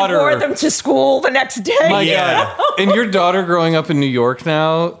well. everybody wore them to school the next day. My Yeah. God. And your daughter growing up in New York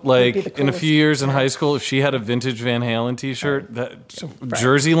now, like be the in a coolest. few years in high school, if she had a vintage Van Halen T-shirt, that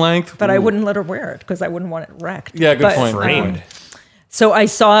jersey length, But I ooh. wouldn't let her wear it because I wouldn't want it wrecked. Yeah, good But, point. Framed. So I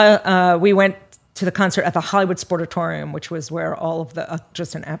saw, we went to the concert at the Hollywood Sportatorium, which was where all of the,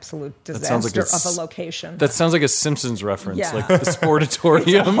 just an absolute sounds like disaster it's- of a location. That sounds like a Simpsons reference, Yeah. like the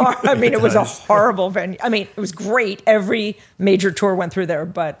Sportatorium. I mean, it was a horrible venue. I mean, it was great. Every major tour went through there,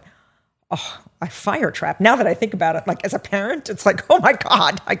 but a fire trap. Now that I think about it, like as a parent, it's like, oh my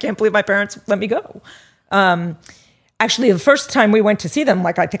God, I can't believe my parents let me go. Actually, the first time we went to see them,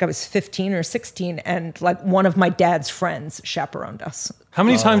 like I think I was 15 or 16, and like one of my dad's friends chaperoned us. How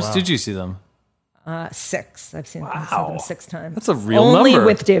many times did you see them? 6. I've seen them 6 times. That's a real Only number.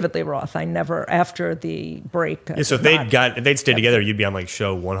 with David Lee Roth. I never, after the break. Yeah, so if they'd stayed together, you'd be on like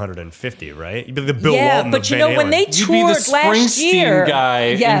show 150, right? You'd be the Bill Yeah, Walton but of you Van know, when Halen. they You'd be the toured last Springsteen year,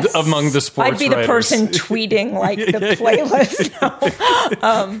 guy among the sports I'd be the writers. person tweeting like the playlist.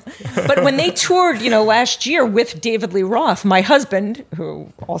 But when they toured, last year with David Lee Roth, my husband,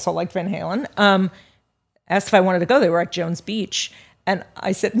 who also liked Van Halen, asked if I wanted to go. They were at Jones Beach. And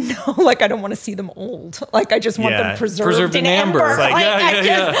I said, no, like, I don't want to see them old. Like, I just want Yeah. them preserved in amber. It's like,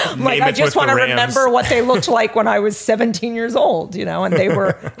 Name I it just with want to the Rams. remember what they looked like when I was 17 years old, and they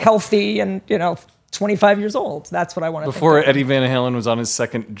were healthy and, 25 years old. That's what I want to Before think of. Eddie Van Halen was on his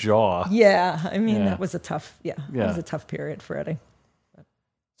second jaw. Yeah, I mean, Yeah. that was a tough, that was a tough period for Eddie.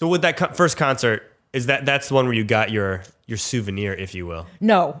 So with that first concert, that's the one where you got your souvenir, if you will?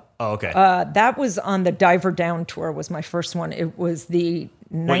 No, Oh, okay. that was on the Diver Down tour was my first one. It was the...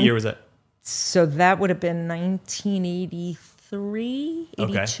 What year was that? So that would have been 1983,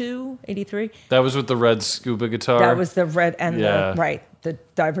 Okay. 82, 83. That was with the red scuba guitar. That was the red and Yeah. the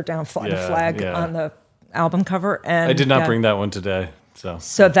Diver Down fly the Yeah, flag yeah. on the album cover. And I did not bring that one today.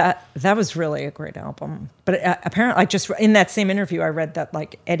 So that was really a great album. But apparently, just in that same interview, I read that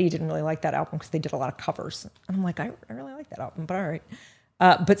like Eddie didn't really like that album because they did a lot of covers. And I'm like, I really like that album, but all right.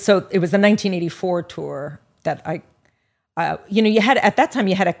 But so it was the 1984 tour that you had at that time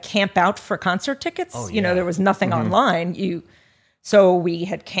you had to camp out for concert tickets. Oh, yeah. There was nothing online. So we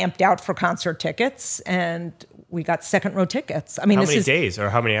had camped out for concert tickets and we got second row tickets. I mean, How many days or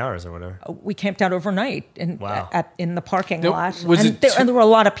how many hours or whatever? we camped out overnight in the parking lot. was and, it and there were a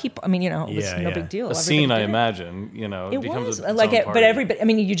lot of people. I mean, it was Yeah, no yeah. big deal. a Everybody scene, I did it. imagine. It becomes was its like own it, but party. everybody. I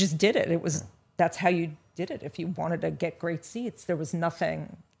mean, you just did it. It was that's how you did it. If you wanted to get great seats, there was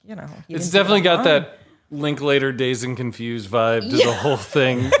nothing. You It's didn't do it definitely got online. that Linklater Dazed and Confused vibe to the whole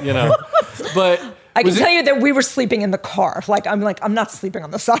thing, But I can was it- tell you that we were sleeping in the car. I'm not sleeping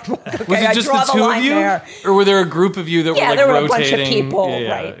on the sidewalk. Okay? was it just I draw the two line of you, there. or were there a group of you that Yeah, were like there were rotating? a bunch of people,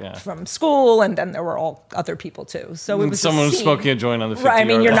 Yeah. from school, and then there were all other people too. So it And was a someone was scene. smoking a joint on the 50 Right, I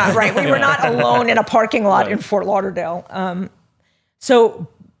mean, you're not right. We were Yeah. not alone in a parking lot in Fort Lauderdale. So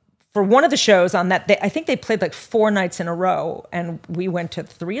for one of the shows on that, I think they played like 4 nights in a row, and we went to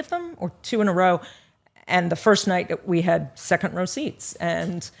 3 of them or 2 in a row. And the first night we had second row seats,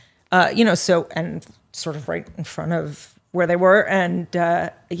 and and sort of right in front of where they were, and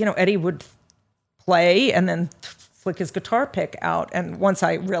Eddie would play and then flick his guitar pick out, and once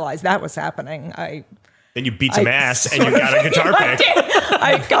I realized that was happening, Then you beat some ass and you got a guitar pick.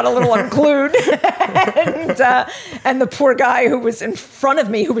 I got a little unglued, and the poor guy who was in front of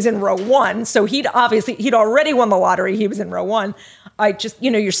me, who was in row 1, so he'd already won the lottery. He was in row 1. I just,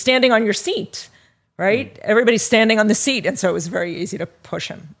 you're standing on your seat, right? Everybody's standing on the seat, and so it was very easy to push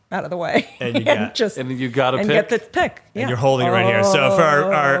him out of the way And you got a pick? get the pick. Yeah. And you're holding it right here. So for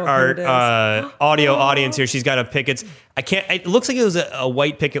here it is. our audio audience here, she's got a pick. It looks like it was a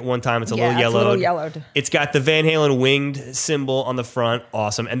white pick at one time. It's a little it's a yellowed. little yellowed. It's got the Van Halen winged symbol on the front.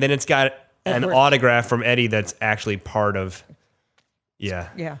 Awesome. And then it's got an Edward. autograph from Eddie that's actually part of. Yeah.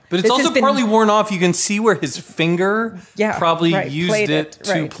 Yeah, But it's This also has been- partly worn off. You can see where his finger probably used played it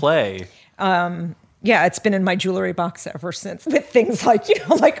to right. play. Yeah, it's been in my jewelry box ever since, with things like,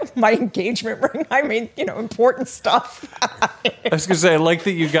 like my engagement ring. I mean, important stuff. I was going to say, I like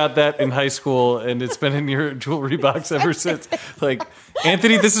that you got that in high school and it's been in your jewelry box ever since. Like,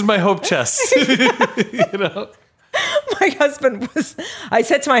 Anthony, this is my hope chest. I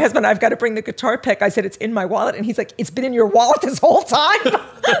said to my husband, I've got to bring the guitar pick. I said, it's in my wallet. And he's like, it's been in your wallet this whole time?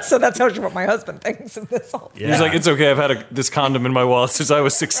 So that's how what my husband thinks of this whole thing. Yeah. He's like, it's okay. I've had this condom in my wallet since I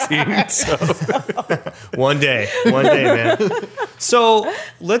was 16. So. One day, man. So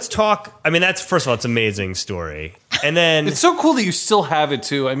let's talk. I mean, first of all, it's an amazing story. And then It's so cool that you still have it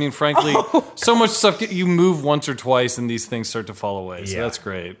too. I mean, frankly, so much stuff you move once or twice and these things start to fall away. So that's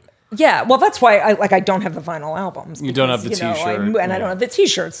great. Yeah, well, that's why I don't have the vinyl albums. You don't have the T-shirt. I don't have the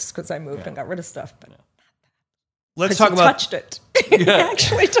T-shirts because I moved and got rid of stuff. But let's talk about touched it. He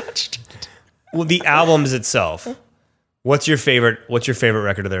actually touched it. well, the albums itself. What's your favorite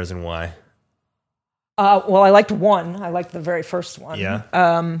record of theirs and why? Well, I liked one. I liked the very first one. Yeah.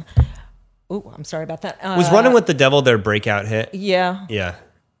 Oh, I'm sorry about that. Was Running with the Devil their breakout hit? Yeah. Yeah.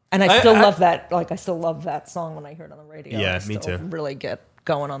 And I still love that. Like, I still love that song when I hear it on the radio. Yeah, I me still too. Really get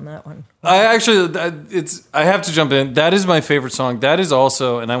going on that one. I have to jump in. That is my favorite song. That is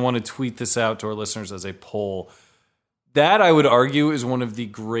also, and I want to tweet this out to our listeners as a poll. That I would argue is one of the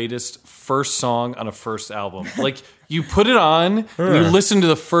greatest first song on a first album. Like you put it on, and you listen to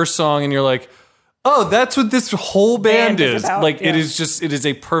the first song, and you're like, "Oh, that's what this whole band is." about, like yeah. it is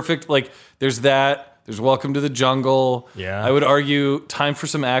a perfect like. There's that. There's Welcome to the Jungle. Yeah. I would argue Time for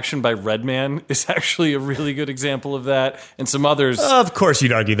Some Action by Redman is actually a really good example of that, and some others. Of course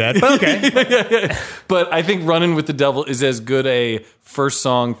you'd argue that, but okay. But I think Running with the Devil is as good a first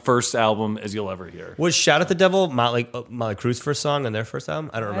song, first album as you'll ever hear. Was Shout at the Devil Motley Crue's first song on their first album?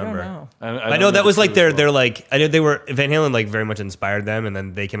 I don't remember. I don't know. I know that was like they're like I know they were Van Halen like very much inspired them, and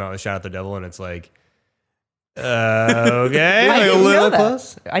then they came out with Shout at the Devil, and it's like okay, I like a didn't little know that.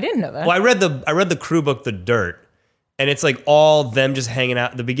 close. I didn't know that. Well, I read the crew book, The Dirt, and it's like all them just hanging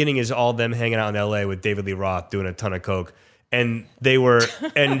out. The beginning is all them hanging out in L.A. with David Lee Roth doing a ton of coke, and they were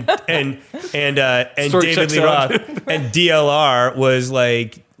and Story David checks Lee out. Roth and DLR was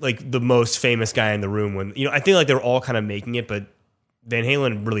like the most famous guy in the room when I think like they were all kind of making it, but Van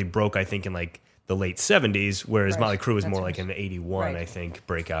Halen really broke I think in like the late 70s, whereas Right. Motley Crue was That's more right. like in 81 Right. I think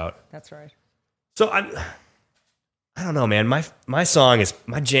breakout. That's right. So I don't know, man. My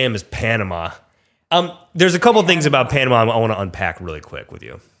jam is Panama. There's a couple things about Panama I want to unpack really quick with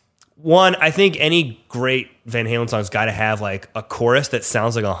you. One, I think any great Van Halen song's got to have like a chorus that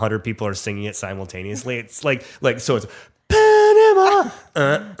sounds like 100 people are singing it simultaneously. It's like so it's Panama,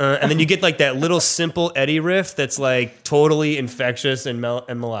 and then you get like that little simple Eddie riff that's like totally infectious and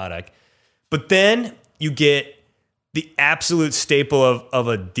melodic. But then you get the absolute staple of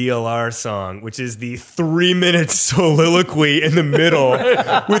a DLR song, which is the 3-minute soliloquy in the middle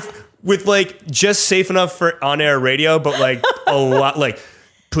with like just safe enough for on-air radio, but like a lot like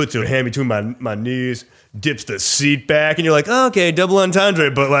puts her hand between my knees, dips the seat back, and you're like, oh, okay, double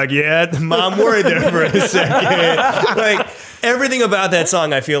entendre, but like, yeah, mom worried there for a second. Like everything about that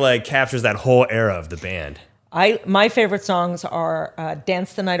song, I feel like captures that whole era of the band. My favorite songs are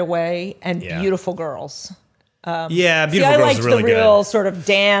 "Dance the Night Away" and Yeah. "Beautiful Girls." Yeah, See, Beautiful I Girls liked is really the real good. sort of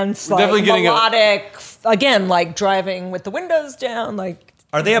dance, like definitely getting melodic. Again, like driving with the windows down. Like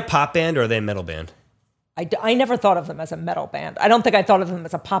Are they a pop band or are they a metal band? I never thought of them as a metal band. I don't think I thought of them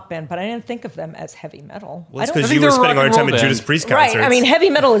as a pop band, but I didn't think of them as heavy metal. Well, it's I don't- because think you were they're a spending all your rock time and at roll Judas band. Priest concerts. Right. I mean, heavy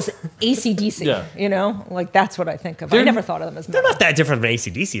metal is AC/DC. Yeah. You know, like that's what I think of. I never thought of them as They're metal. not that different from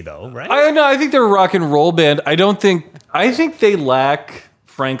AC/DC, though, right? I think they're a rock and roll band. I think they lack,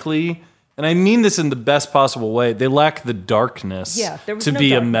 frankly, and I mean this in the best possible way, they lack the darkness There was to no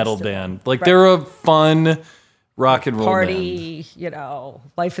be a darkness metal to them. band. Like Right. they're a fun rock and roll band. Party,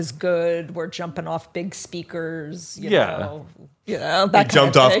 life is good. We're jumping off big speakers. You know, that kind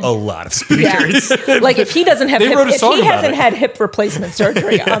Jumped of off thing. a lot of speakers. Yeah. Like if he doesn't have, They wrote a if song he about hasn't it. had hip replacement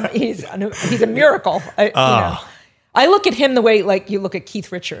surgery, he's a miracle. I look at him the way like you look at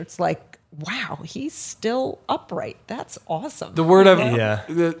Keith Richards. Like, wow, he's still upright. That's awesome. The word Yeah.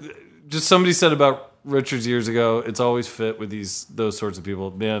 just somebody said about Richards years ago, it's always fit with those sorts of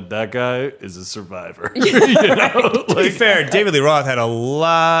people. Man, that guy is a survivor. To be fair, David Lee Roth had a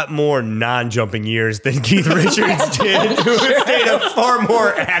lot more non-jumping years than Keith Richards did, who stayed a far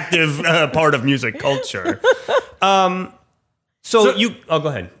more active part of music culture. Go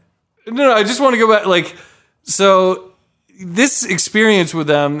ahead. No, I just want to go back. Like, so this experience with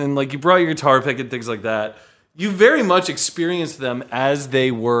them, and like you brought your guitar pick and things like that, you very much experienced them as they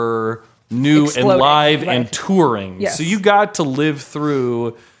were new Exploding, and live right. and touring. Yes. So you got to live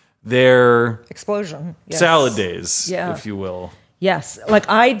through their Explosion. Yes. salad days, Yeah. if you will. Yes. Like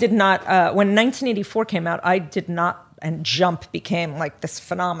I did not, when 1984 came out, I did not, and Jump became like this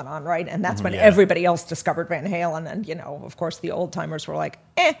phenomenon, right? And that's when everybody else discovered Van Halen. And, of course, the old timers were like,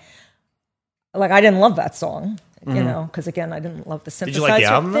 eh. Like I didn't love that song, because again, I didn't love the synthesizer you like the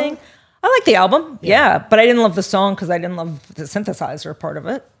album, thing. though? I like the album, yeah, but I didn't love the song because I didn't love the synthesizer part of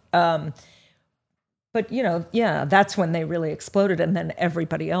it. But, that's when they really exploded. And then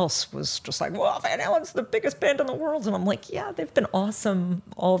everybody else was just like, well, Van Halen's the biggest band in the world. And I'm like, yeah, they've been awesome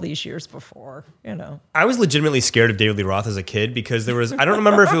all these years before, I was legitimately scared of David Lee Roth as a kid because I don't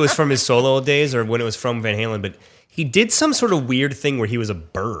remember if it was from his solo days or when it was from Van Halen, but he did some sort of weird thing where he was a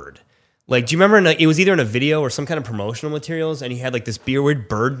bird. Like, do you remember it was either in a video or some kind of promotional materials and he had like this weird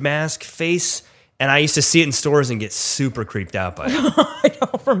bird mask face? And I used to see it in stores and get super creeped out by it. I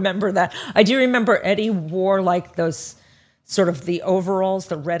don't remember that. I do remember Eddie wore like those sort of the overalls,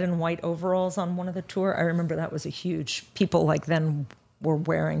 the red and white overalls on one of the tour. I remember that was a huge, people like then were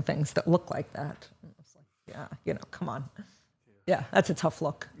wearing things that looked like that. And I was like, yeah, come on. Yeah, that's a tough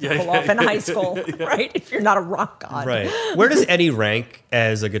look to pull off in high school, right? If you're not a rock god. Right. Where does Eddie rank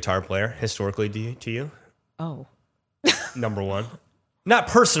as a guitar player historically to you? Oh. Number one. Not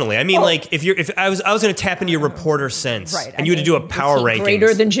personally. I mean, like if I was going to tap into your reporter sense, right? And you had to do a power ranking.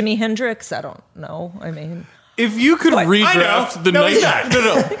 Greater than Jimi Hendrix? I don't know. I mean, if you could redraft the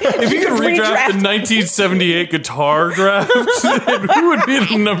if you could redraft the 1978 guitar draft, then who would be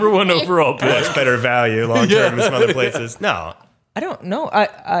the number one overall pick? Much better value long term in some other places. No, I don't know.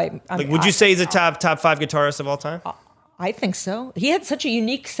 Would you say he's a top 5 guitarist of all time? I think so. He had such a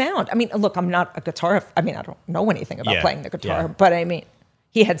unique sound. I mean, look, I'm not a guitar. I mean, I don't know anything about playing the guitar, but I mean,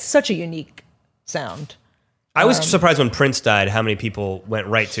 he had such a unique sound. I was surprised when Prince died, how many people went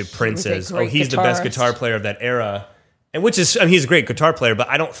right to Prince as, he's the best guitar player of that era. And he's a great guitar player, but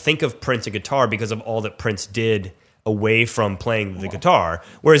I don't think of Prince a guitar because of all that Prince did away from playing the guitar.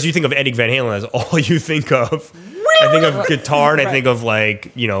 Whereas you think of Eddie Van Halen as all you think of. I think of guitar and I think of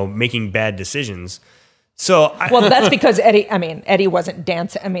like, making bad decisions. So well, that's because Eddie wasn't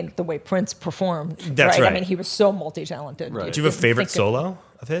dancing. I mean, the way Prince performed. That's right. I mean, he was so multi-talented. Right. Do you have a favorite solo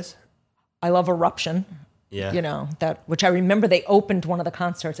of his? I love Eruption. Yeah. Which I remember they opened one of the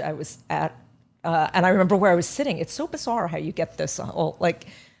concerts I was at, and I remember where I was sitting. It's so bizarre how you get this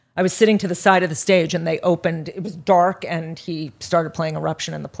I was sitting to the side of the stage and they opened. It was dark and he started playing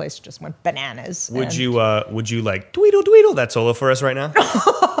Eruption and the place just went bananas. Would you like dweedle dweedle that solo for us right now?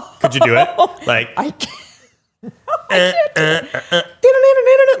 Could you do it? Like I can't.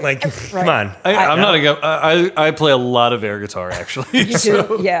 Like, come on. I play a lot of air guitar, actually. You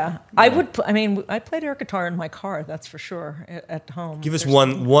do? Yeah. I played air guitar in my car, that's for sure, at home. Give us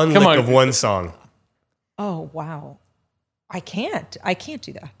one lick of one song. Oh, wow. I can't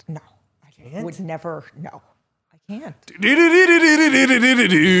do that. No. I would never. No. I can't.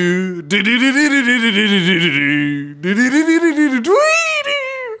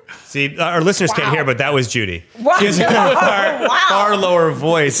 See, our listeners can't hear, but that was Judy. Wow. She has a far lower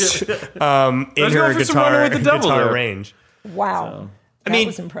voice in her guitar range. Wow. That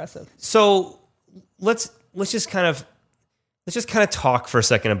was impressive. So let's just kind of talk for a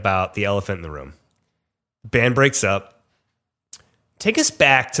second about the elephant in the room. Band breaks up. Take us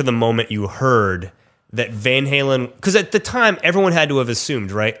back to the moment you heard that Van Halen, because at the time everyone had to have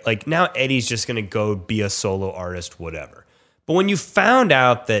assumed, right? Like now Eddie's just going to go be a solo artist, whatever. But when you found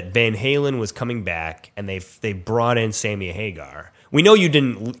out that Van Halen was coming back and they brought in Sammy Hagar, we know you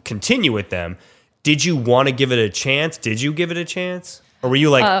didn't continue with them. Did you want to give it a chance? Did you give it a chance? Or were you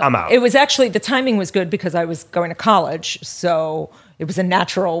like, I'm out? It was actually, the timing was good because I was going to college. So it was a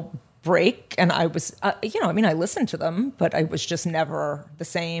natural break. And I was, I listened to them, but I was just never the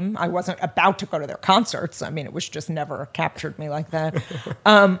same. I wasn't about to go to their concerts. I mean, it was just never captured me like that.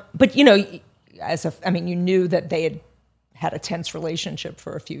 But, you knew that they had a tense relationship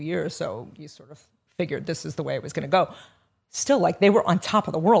for a few years, so you sort of figured this is the way it was going to go. Still, like, they were on top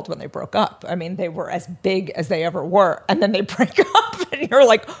of the world when they broke up. I mean, they were as big as they ever were, and then they break up, and you're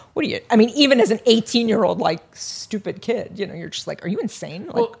like, what are you... I mean, even as an 18-year-old, like, stupid kid, you're just like, are you insane?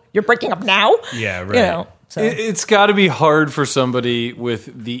 Like, you're breaking up now? Yeah, right. So. It's got to be hard for somebody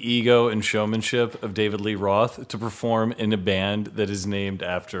with the ego and showmanship of David Lee Roth to perform in a band that is named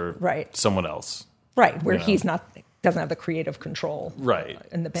after someone else. Right, where he's not... doesn't have the creative control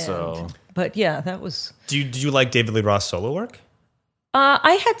in the band. So. But yeah, that was... Did you like David Lee Roth's solo work?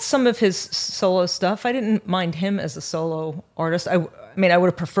 I had some of his solo stuff. I didn't mind him as a solo artist. I would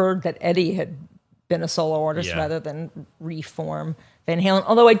have preferred that Eddie had been a solo artist rather than reform Van Halen.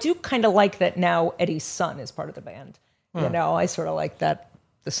 Although I do kind of like that now Eddie's son is part of the band. I sort of like that,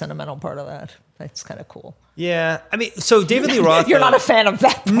 the sentimental part of that. That's kind of cool. Yeah, I mean, so David Lee Roth... You're not a fan of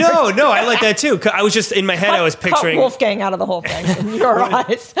that part. No, I like that too. I was just, in my head, I was picturing... Cut Wolfgang out of the whole thing in your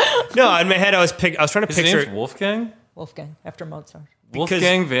eyes. No, in my head, I was trying to picture... His name's Wolfgang? Wolfgang, after Mozart.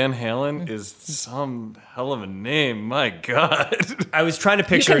 Wolfgang Van Halen is some hell of a name. My God. I was trying to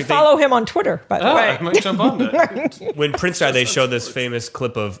picture... You can follow him on Twitter, by the way. I might jump on that. When Prince died, they showed this famous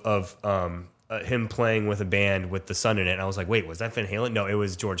clip of him playing with a band with the sun in it. And I was like, wait, was that Van Halen? No, it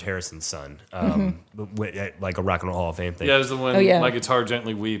was George Harrison's son, like a Rock and Roll Hall of Fame thing. Yeah, it was the one, My Guitar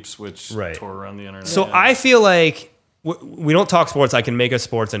Gently Weeps, which tore around the internet. So I feel like we don't talk sports. I can make a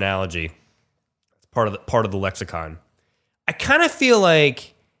sports analogy. It's part of the lexicon. I kind of feel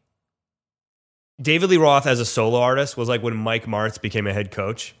like David Lee Roth as a solo artist was like when Mike Martz became a head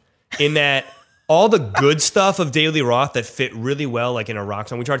coach, in that all the good stuff of David Lee Roth that fit really well, like in a rock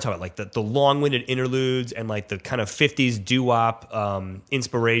song. We tried to talk about like the long-winded interludes and like the kind of 50s doo-wop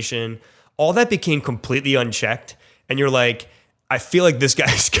inspiration. All that became completely unchecked. And you're like, I feel like this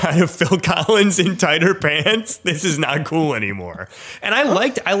guy's kind of Phil Collins in tighter pants. This is not cool anymore. And I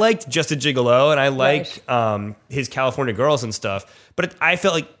liked Just a Gigolo, and I liked his California Girls and stuff. But I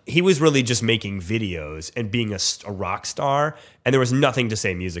felt like he was really just making videos and being a rock star, and there was nothing to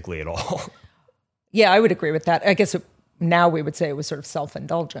say musically at all. Yeah, I would agree with that. I guess now we would say it was sort of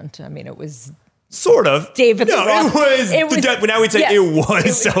self-indulgent. I mean, it was... Sort of. David Lee Roth. It was now we'd say it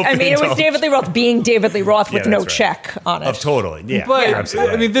was self-indulgent. I mean, it was David Lee Roth being David Lee Roth with no check on it. Totally. Yeah. But,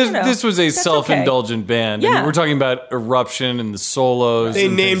 absolutely. I mean, this was a self-indulgent band. I mean, we're talking about Eruption and the solos. They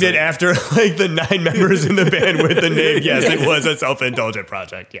named it after like the 9 members in the band with the name. Yes, it was a self-indulgent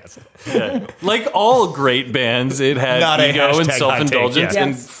project. Yes. Yeah. Like all great bands, it had Not ego and #hot self-indulgence take,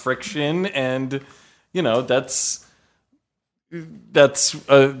 and friction, and that's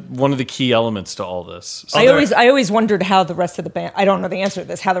one of the key elements to all this. So I always wondered how the rest of the band, I don't know the answer to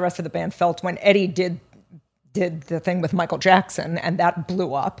this, how the rest of the band felt when Eddie did the thing with Michael Jackson and that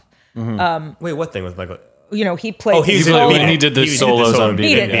blew up. Wait, what thing with Michael? He played. He did the solos on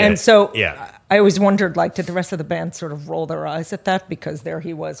Beat It. And so yeah. I always wondered, like, did the rest of the band sort of roll their eyes at that? Because there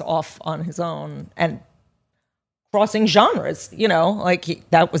he was off on his own and crossing genres,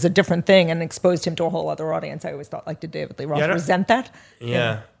 that was a different thing and exposed him to a whole other audience. I always thought, like, did David Lee Roth resent that?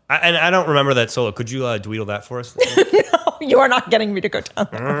 Yeah. I don't remember that solo. Could you dweedle that for us? No, you are not getting me to go down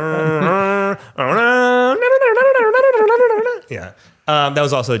there. Yeah. That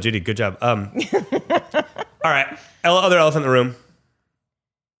was also Judy. Good job. All right. Other elephant in the room.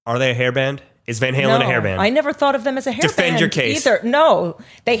 Are they a hair band? Is Van Halen a hair band? I never thought of them as a hair band. Defend your case. Either. No,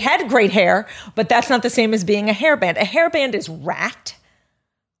 they had great hair, but that's not the same as being a hair band. A hair band is Rat.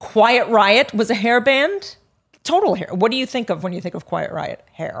 Quiet Riot was a hair band. Total hair. What do you think of when you think of Quiet Riot?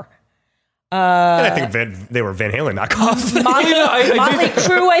 Hair. And I think they were Van Halen knockoff. Motley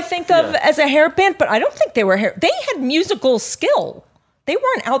Crue, I think of as a hair band, but I don't think they were hair. They had musical skill. They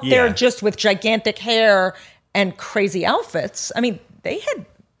weren't out there just with gigantic hair and crazy outfits. I mean, they had...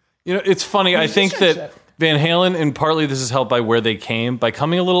 it's funny. I think that Van Halen, and partly this is helped by where they came. By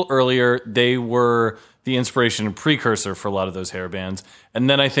coming a little earlier, they were the inspiration and precursor for a lot of those hair bands. And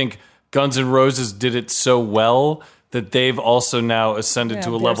then I think Guns N' Roses did it so well that they've also now ascended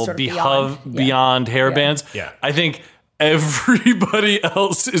to a level sort of beyond hair bands. Yeah. I think everybody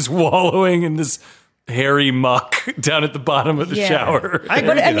else is wallowing in this hairy muck down at the bottom of the shower. But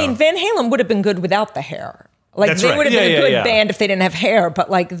Van Halen would have been good without the hair. Like, That's they right. would have been a good band if they didn't have hair,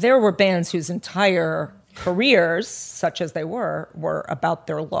 but like there were bands whose entire careers, such as they were about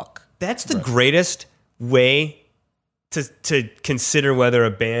their look. That's the greatest way to consider whether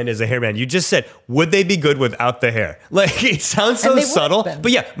a band is a hair band. You just said, would they be good without the hair? Like, it sounds so subtle, but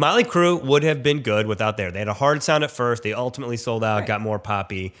yeah, Motley Crue would have been good without their hair. They had a hard sound at first. They ultimately sold out, got more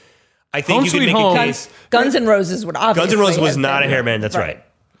poppy. I think you could make a case. Guns N' Roses would obviously. Guns N' Roses was not a hair band. That's right.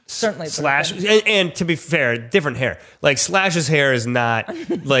 Certainly. Slash, and to be fair, different hair. Like, Slash's hair is not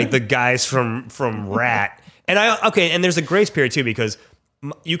like the guys from Rat. And there's a grace period too, because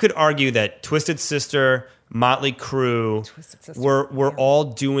you could argue that Twisted Sister, Motley Crue were all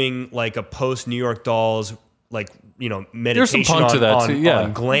doing like a post New York Dolls, like, meditation some punk to that too,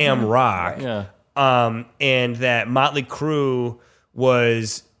 on glam rock. Yeah. And that Motley Crue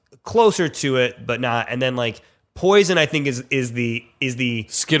was closer to it, but not. And then like Poison, I think is the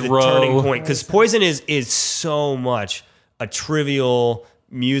Skid the Row turning point, because Poison is so much a trivial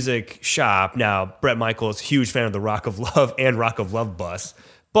music shop. Now, Bret Michaels, huge fan of the Rock of Love and Rock of Love bus.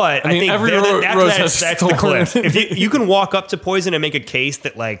 But I think every that's the cliff. If you can walk up to Poison and make a case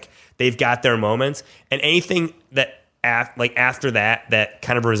that like they've got their moments, and anything that after that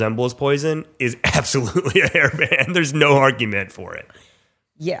kind of resembles Poison is absolutely a hair band. There's no argument for it.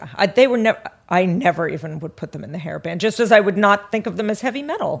 Yeah, they were never. I never even would put them in the hair band, just as I would not think of them as heavy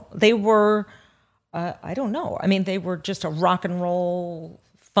metal. They were, I don't know. I mean, they were just a rock and roll,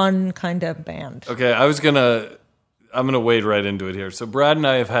 fun kind of band. Okay, I'm gonna wade right into it here. So Brad and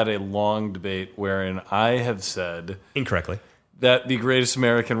I have had a long debate wherein I have said incorrectly that the greatest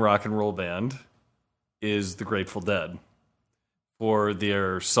American rock and roll band is the Grateful Dead. for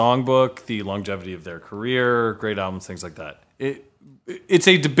their songbook, the longevity of their career, great albums, things like that. It's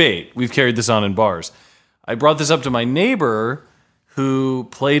a debate. We've carried this on in bars. I brought this up to my neighbor who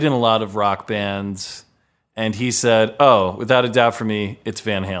played in a lot of rock bands, and he said, oh, without a doubt for me, it's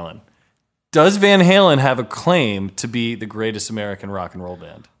Van Halen. Does Van Halen have a claim to be the greatest American rock and roll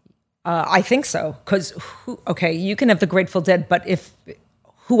band? I think so. Because, you can have the Grateful Dead, but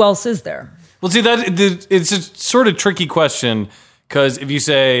who else is there? Well, see, it's a sort of tricky question, because if you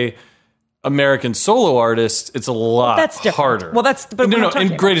say American solo artist, it's a lot harder. Well, but no.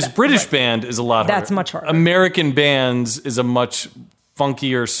 And greatest British band is a lot harder. That's much harder. American bands is a much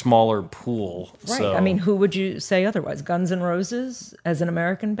funkier, smaller pool. Right. So. I mean, who would you say otherwise? Guns N' Roses as an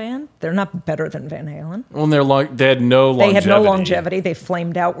American band? They're not better than Van Halen. Well, they had no longevity. They had no longevity. They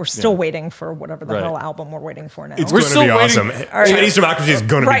flamed out. We're still waiting for whatever the hell album we're waiting for now. It's going to be awesome. Chinese Democracy is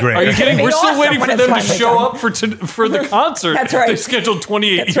going to be great. Are you kidding? We're still waiting for them to show up for the concert. That's right. They scheduled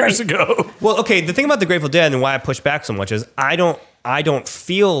 28 years ago. Well, okay, the thing about the Grateful Dead and why I push back so much is I don't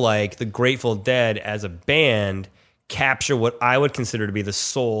feel like the Grateful Dead as a band capture what I would consider to be the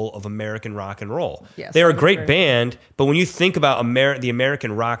soul of American rock and roll. Yes, they're a great band, but when you think about the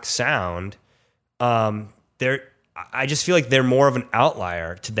American rock sound, I just feel like they're more of an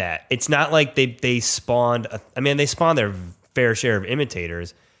outlier to that. It's not like they spawned. They spawned their fair share of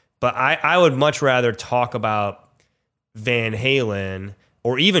imitators, but I would much rather talk about Van Halen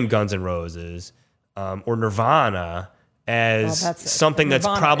or even Guns N' Roses or Nirvana as something that's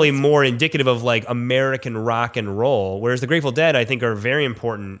probably more indicative of like American rock and roll, whereas the Grateful Dead, I think, are a very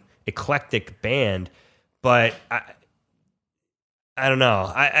important eclectic band, but I don't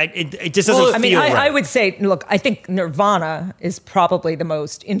know. It just doesn't feel right. I would say, look, I think Nirvana is probably the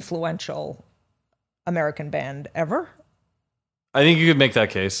most influential American band ever. I think you could make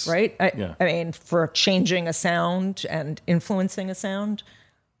that case. Right? I mean, for changing a sound and influencing a sound,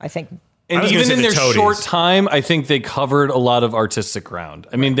 I think... And even in their short time, I think they covered a lot of artistic ground.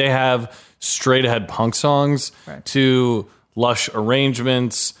 I mean, they have straight ahead punk songs to lush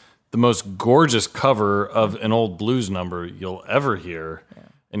arrangements, the most gorgeous cover of an old blues number you'll ever hear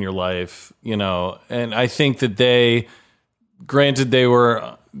in your life, And I think that they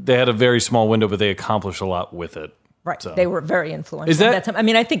had a very small window, but they accomplished a lot with it. Right. So. They were very influential. Is that?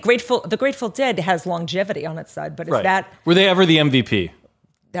 I think the Grateful Dead has longevity on its side, but is that... Were they ever the MVP?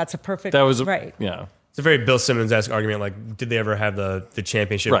 That's a perfect... That was... right. Yeah. It's a very Bill Simmons-esque argument, like, did they ever have the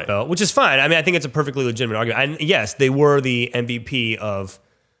championship belt? Which is fine. I mean, I think it's a perfectly legitimate argument. And yes, they were the MVP of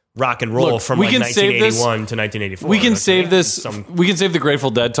rock and roll from 1981 to 1984. We can save this. We can save the Grateful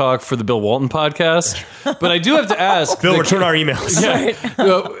Dead talk for the Bill Walton podcast. But I do have to ask... Bill, return our emails.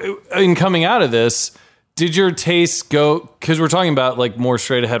 In coming out of this... Did your taste go, because we're talking about like more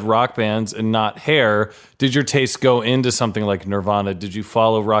straight ahead rock bands and not hair, did your taste go into something like Nirvana? Did you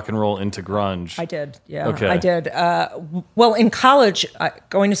follow rock and roll into grunge? I did, yeah. Okay. I did. Well, in college,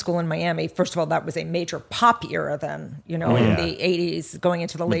 going to school in Miami, first of all, that was a major pop era then, in the 80s, going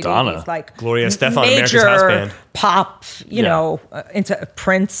into the late 80s. Like Gloria Estefan, America's House Band. Pop, into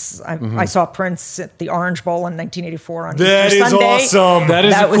Prince. I saw Prince at the Orange Bowl in 1984 on Easter Sunday. That is awesome. That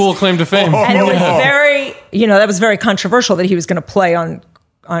is a cool claim to fame. And it was very, that was very controversial that he was going to play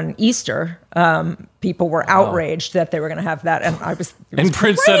on Easter. People were outraged that they were going to have that, and and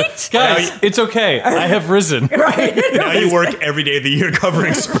Prince said, "Guys, it's okay. I have risen." Right. Now you work every day of the year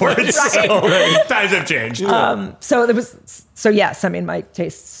covering sports. So times have changed. So yes, I mean, my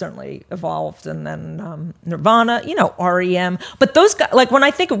taste certainly evolved, and then Nirvana, REM. But those guys, like when I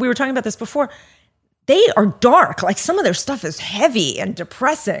think we were talking about this before, they are dark. Like some of their stuff is heavy and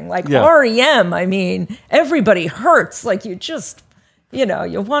depressing. Like REM, I mean, everybody hurts. Like you just, you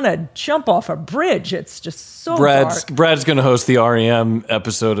want to jump off a bridge. It's just so dark. Brad's going to host the REM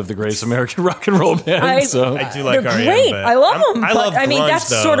episode of the Greatest American Rock and Roll Band. I do like they're REM. Great. I love them. I love grunge, that's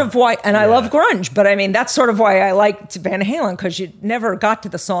though. sort of why, and I love grunge, but I mean, that's sort of why I liked Van Halen, because you never got to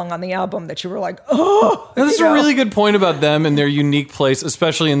the song on the album that you were like, oh. Now, this is a really good point about them and their unique place,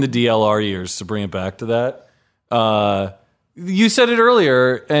 especially in the DLR years, to bring it back to that. You said it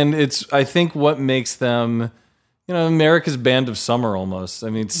earlier, and it's, I think, what makes them... America's band of summer almost. I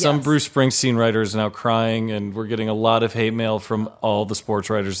mean, some Bruce Springsteen writers are now crying, and we're getting a lot of hate mail from all the sports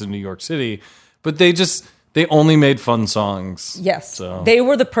writers in New York City. But they only made fun songs. Yes. So. They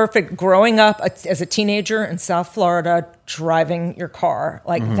were the perfect, growing up as a teenager in South Florida, driving your car.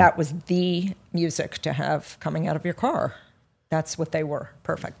 Like that was the music to have coming out of your car. That's what they were.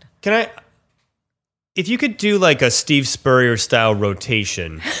 Perfect. If you could do like a Steve Spurrier style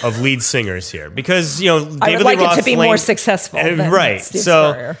rotation of lead singers here, because David I would Lee like Roth it to be more successful. Than right. Steve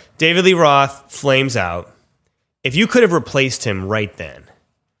So Spurrier. David Lee Roth flames out. If you could have replaced him right then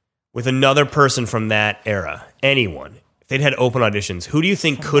with another person from that era, anyone, if they'd had open auditions, who do you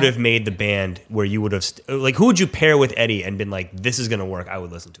think could have made the band where you would have, who would you pair with Eddie and been like, this is going to work, I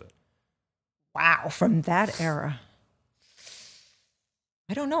would listen to it? Wow, from that era.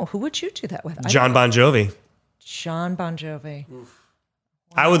 I don't know. Who would you do that with? John Bon Jovi. John Bon Jovi.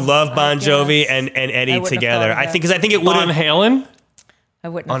 I would love Bon Jovi and Eddie together. I think it would Von have Halen? I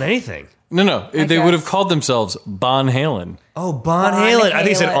wouldn't on have. anything. No. They would have guess. called themselves Bon Halen. Oh, Bon Bon Halen. I think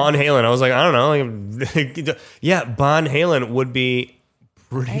you said Halen. on Halen. I was like, I don't know. Yeah, Bon Halen would be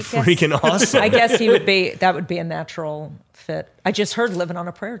pretty freaking awesome. I guess that would be a natural fit. I just heard Living on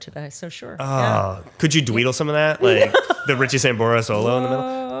a Prayer today, so sure. Yeah. Could you dweedle some of that? Like the Richie Sambora solo in the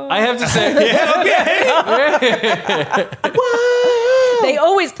middle? I have to say, They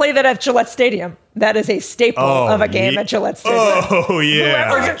always play that at Gillette Stadium. That is a staple of a game at Gillette Stadium. Oh, yeah.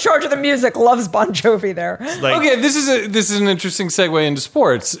 Whoever's in charge of the music loves Bon Jovi there. Like, okay, this is an interesting segue into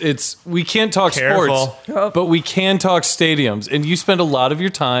sports. We can't talk Careful. sports, but we can talk stadiums. And you spend a lot of your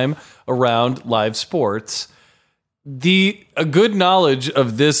time around live sports. A good knowledge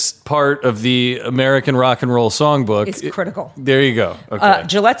of this part of the American rock and roll songbook It's critical. There you go. Okay.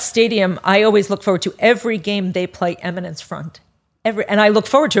 Gillette Stadium, I always look forward to every game they play Eminence Front. And I look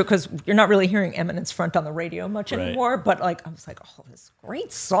forward to it because you're not really hearing Eminence Front on the radio much anymore. But I was like, oh, this is a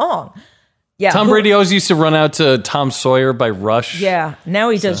great song. Yeah, Tom Brady always used to run out to Tom Sawyer by Rush. Yeah,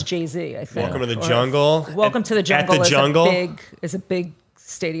 now he does Jay-Z, I think. Welcome to the Jungle. Welcome to the Jungle. At the Jungle. is a big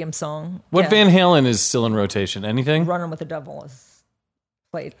stadium song. What Yeah. Van Halen is still in rotation? Anything? Running with the Devil is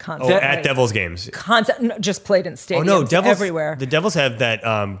played constantly. At Devils games. Just played in stadiums Devils everywhere. The Devils have that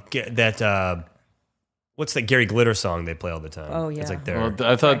what's that Gary Glitter song they play all the time? Oh, yeah. It's like their Well,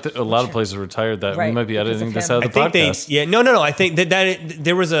 I thought that a lot of places retired that. We Right, might be because editing of this him. out I of the think podcast. no. I think that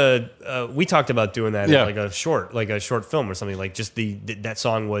there was we talked about doing that Yeah. like a short film or something, like just that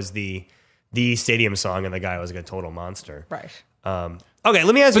song was the stadium song and the guy was like a total monster. Right. Okay,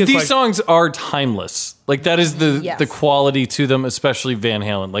 let me ask you But a these question. songs are timeless. Like that is the Yes. the quality to them, especially Van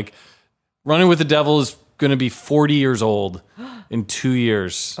Halen. Like Running with the Devil is going to be 40 years old in 2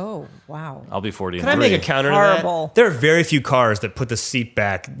 years. Oh, wow. I'll be 40. Can I make a counter to that? Horrible. There are very few cars that put the seat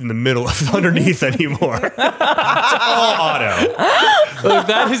back in the middle of underneath anymore. It's all auto. Look,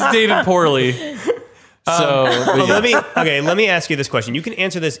 that has dated poorly. So but yeah. Let me ask you this question. You can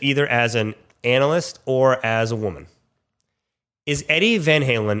answer this either as an analyst or as a woman. Is Eddie Van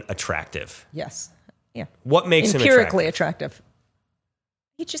Halen attractive? Yes. Yeah. What makes him Empirically attractive? attractive.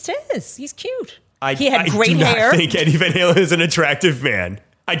 He just is. He's cute. I He had great do not hair. think Eddie Van Halen is an attractive man.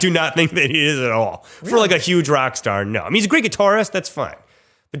 I do not think that he is at all. For like a huge rock star, no. I mean, he's a great guitarist, that's fine.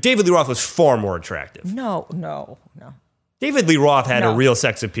 But David Lee Roth was far more attractive. No. David Lee Roth had a No. real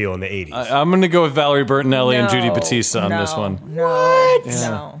sex appeal in the 80s. I'm going to go with Valerie Bertinelli and Judy No, Bautista on this one. No. What?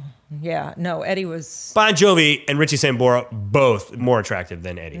 No. Yeah. No. Eddie was. Bon Jovi and Richie Sambora, both more attractive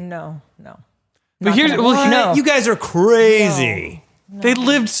than Eddie. No. But here's No. You guys are crazy. They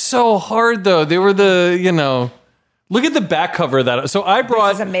lived so hard, though. They were look at the back cover of that. So I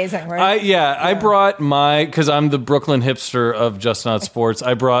brought. This is amazing, right? I brought because I'm the Brooklyn hipster of Just Not Sports.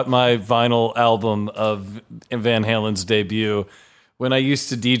 I brought my vinyl album of Van Halen's debut. When I used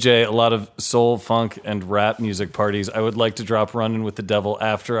to DJ a lot of soul, funk, and rap music parties, I would like to drop Runnin' with the Devil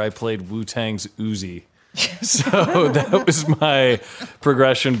after I played Wu-Tang's Uzi. So that was my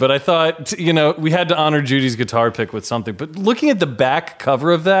progression. But I thought, we had to honor Judy's guitar pick with something. But looking at the back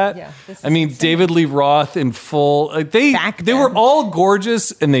cover of that, this is I mean, insane. David Lee Roth in full, they were then. all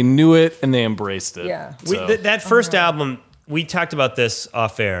gorgeous and they knew it and they embraced it. Yeah. So- That first album, we talked about this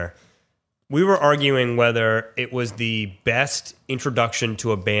off air. We were arguing whether it was the best introduction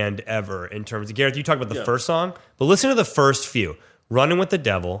to a band ever in terms of, Gareth, you talked about the first song, but listen to the first few. Running with the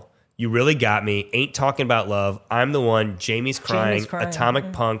Devil, You Really Got Me, Ain't Talking About Love, I'm the One, Jamie's Crying,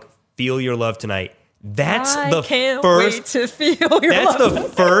 Atomic Punk, Feel Your Love Tonight. That's the can't first. wait to feel your That's love. the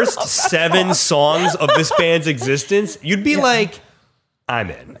first 7 songs of this band's existence. You'd be like, I'm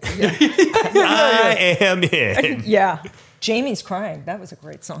in. I am in. Yeah. Jamie's Crying. That was a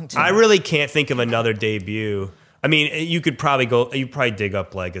great song, too. I really can't think of another debut. I mean, you could probably dig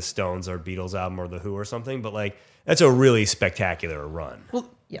up like a Stones or Beatles album or The Who or something, but like that's a really spectacular run.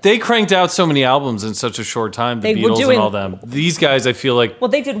 They cranked out so many albums in such a short time, the They were Beatles doing- and all them. These guys, I feel like, Well,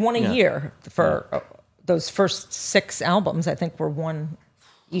 they did one a year for those first 6 albums. I think were one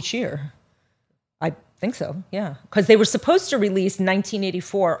each year. I think so, yeah. Because they were supposed to release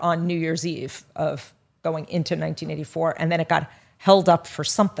 1984 on New Year's Eve of going into 1984, and then it got held up for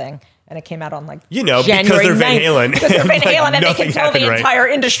something, and it came out on like because January they're Van 9th. Halen. Because they're Van Like, Halen, and they nothing can tell the happened, right? entire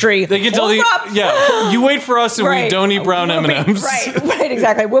industry. They can tell "Hold up." yeah, you wait for us and we don't eat brown We'll be- M&Ms. Right,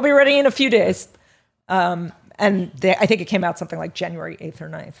 exactly. We'll be ready in a few days. And I think it came out something like January 8th or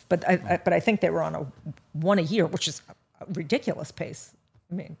 9th. But I think they were on one a year, which is a ridiculous pace.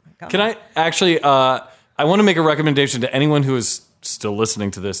 I mean, God. Can I actually, I want to make a recommendation to anyone who is still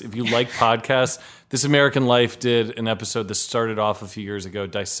listening to this. If you like podcasts, This American Life did an episode that started off a few years ago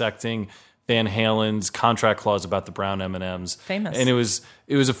dissecting Van Halen's contract clause about the brown M&Ms. Famous. And it was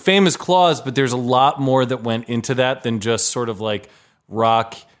a famous clause, but there's a lot more that went into that than just sort of like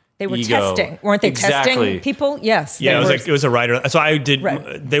rock. They were ego. testing, weren't they? Exactly. Testing people. Yes. Yeah, they were. it was a writer. So I did.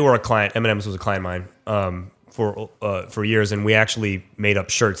 Right. They were a client. M&M's was a client of mine for years, and we actually made up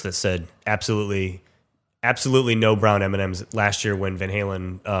shirts that said absolutely no brown M&Ms last year when Van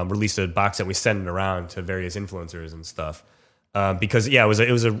Halen released a box that we sent it around to various influencers and stuff. Because it was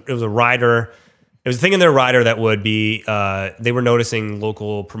a rider. It was a thing in their rider that would be, they were noticing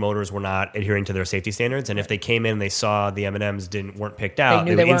local promoters were not adhering to their safety standards. And if they came in and they saw the M&Ms weren't picked out,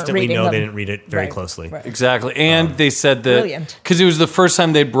 knew they they would weren't instantly reading know them. they didn't read it very Right, closely. right. Exactly. And they said that Brilliant. because it was the first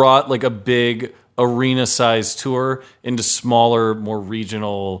time they brought like a big arena-sized tour into smaller, more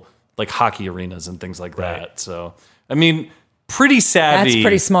regional, like hockey arenas and things like that. Right. So, I mean, pretty savvy. That's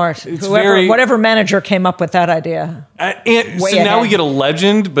pretty smart. It's Whatever manager came up with that idea. And Way so now ahead. we get a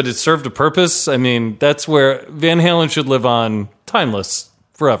legend, but it served a purpose. I mean, that's where Van Halen should live on, timeless,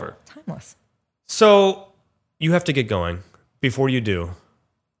 forever. Timeless. So you have to get going. Before you do,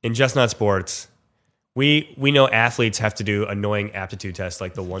 in Just Not Sports, we know athletes have to do annoying aptitude tests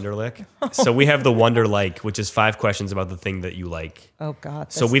like the Wonderlic. So we have the Wonderlike, which is 5 questions about the thing that you like. Oh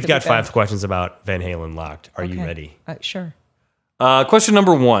God. So this we've could got be 5 bad. questions about Van Halen locked. Are you Okay. ready? Sure. Question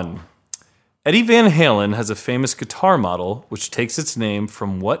number 1. Eddie Van Halen has a famous guitar model which takes its name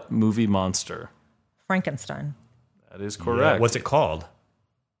from what movie monster? Frankenstein. That is Yeah. correct. What's it called?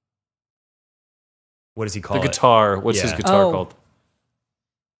 What does he call the it? guitar? What's his Yeah. guitar Oh. called?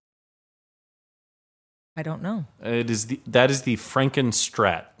 I don't know. That is the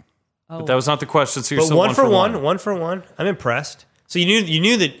Frankenstrat. Oh. But that was not the question. So you're But still one for one. I'm impressed. So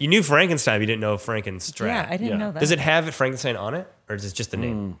you knew Frankenstein, but you didn't know Frankenstrat. Yeah, I didn't Yeah. know that. Does it have Frankenstein on it, or is it just the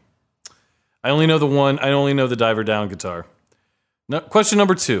name? I only know the one. I only know the Diver Down guitar. No, question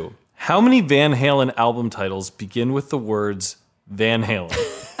number 2. How many Van Halen album titles begin with the words Van Halen?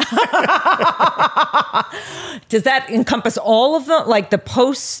 Does that encompass all of them? Like the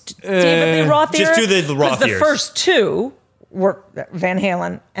post David Lee Roth just era? do the Roth 'Cause the years. first 2 were Van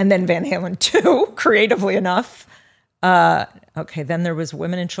Halen and then Van Halen 2, creatively enough. Okay, then there was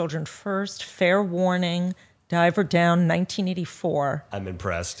Women and Children First, Fair Warning, Diver Down, 1984, I'm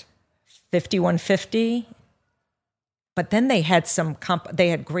impressed. 5150. But then they had they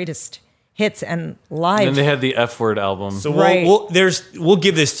had greatest hits and live. And they had the F Word album. So Right. we'll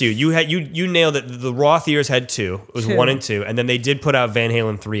give this to you. You nailed it. The Roth years had 2. It was 2. 1 and 2, and then they did put out Van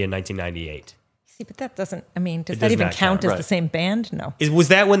Halen 3 in 1998. See, but that doesn't, I mean, does It that does even not count count, as right. the same band? No. Was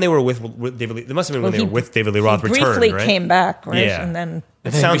that when they were with David Lee? It must have been when they were with David Lee Roth. He returned, briefly right? came back, right? Yeah. And then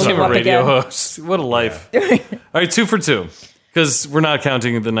It He sounds became like a up radio again. host. What a life. All right, 2 for 2. Because we're not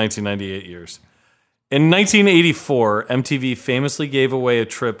counting the 1998 years. In 1984, MTV famously gave away a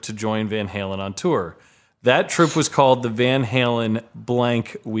trip to join Van Halen on tour. That trip was called the Van Halen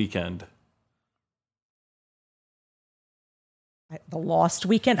blank weekend. The Lost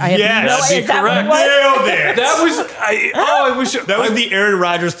Weekend. I have Yes, no that'd be idea. Is that correct. what it was? Nailed it. That was, I wish That was the Aaron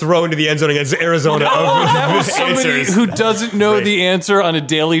Rodgers throw into the end zone against Arizona of that was somebody answers. who doesn't know Right. the answer on a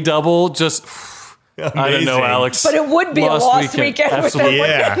daily double. Just, I don't know, Amazing. Alex. But it would be a Lost Weekend. Absolutely.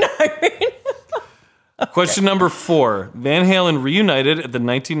 Yeah. Question number 4. Van Halen reunited at the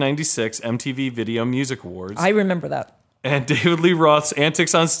 1996 MTV Video Music Awards. I remember that. And David Lee Roth's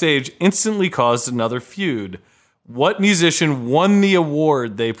antics on stage instantly caused another feud. What musician won the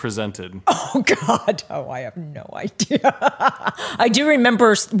award they presented? Oh, God. Oh, I have no idea. I do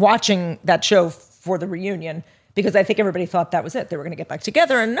remember watching that show for the reunion because I think everybody thought that was it. They were going to get back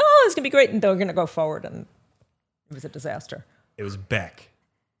together and, no, it's going to be great. And they were going to go forward. And it was a disaster. It was Beck.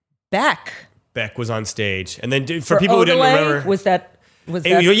 Beck. Beck was on stage, and then for people who didn't Odelay, remember, was that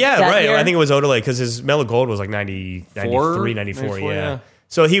yeah, that right. year? I think it was Odelay because his Mellow Gold was like 93, 94, yeah.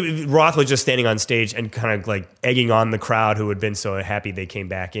 So Roth was just standing on stage and kind of like egging on the crowd who had been so happy they came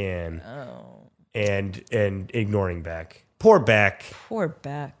back in, and ignoring Beck. Poor Beck. Poor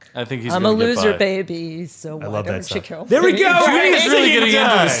Beck. I think he's I'm a gonna get loser, by. baby. So why love that don't you song. kill me? There we go. Judy's really Singing getting into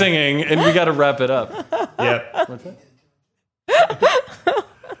time. the singing, and we got to wrap it up. Yep.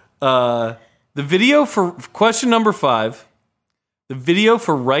 The video for question number 5. The video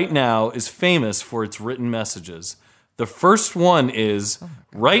for Right Now is famous for its written messages. The first one is,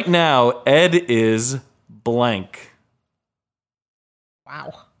 right now, Ed is blank.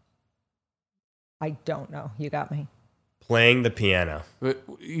 Wow. I don't know. You got me. Playing the piano.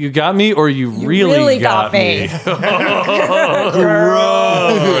 You got me, or you really got me?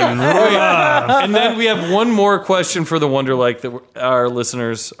 And then we have one more question for the Wonderlike that our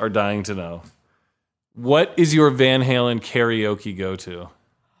listeners are dying to know. What is your Van Halen karaoke go-to?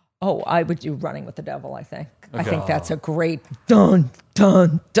 Oh, I would do Running with the Devil, I think. Okay. I think that's a great dun,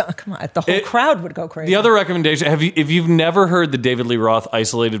 dun, dun. Come on, the whole crowd would go crazy. The other recommendation, if you've never heard the David Lee Roth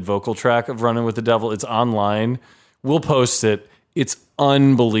isolated vocal track of Running with the Devil, it's online. We'll post it. It's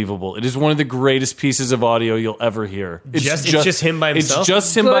unbelievable. It is one of the greatest pieces of audio you'll ever hear. It's just him by himself?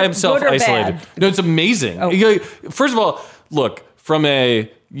 Good or isolated. bad? No, it's amazing. Oh. First of all, look,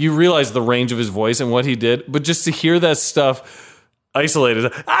 you realize the range of his voice and what he did, but just to hear that stuff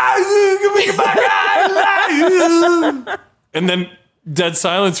isolated, and then dead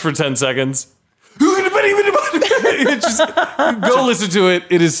silence for 10 seconds. Just go listen to it.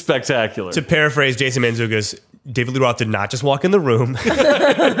 It is spectacular. To paraphrase Jason Mantzoukas, David Lee Roth did not just walk in the room.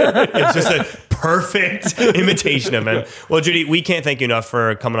 It's just a perfect imitation of him. Well, Judy, we can't thank you enough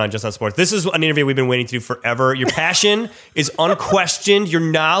for coming on Just Not Sports. This is an interview we've been waiting to do forever. Your passion is unquestioned. Your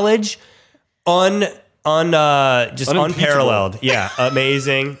knowledge, unparalleled. Yeah,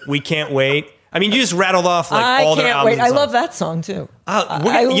 amazing. We can't wait. I mean, you just rattled off all their albums. I can't wait. I love that song too.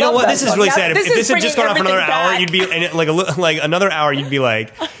 You know what? This is really sad. If this had just gone off for another hour, you'd be like another hour. You'd be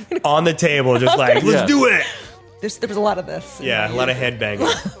like on the table, just like let's do it. There was a lot of this. Yeah, a lot of headbanging.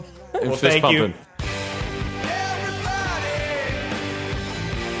 Well, thank you.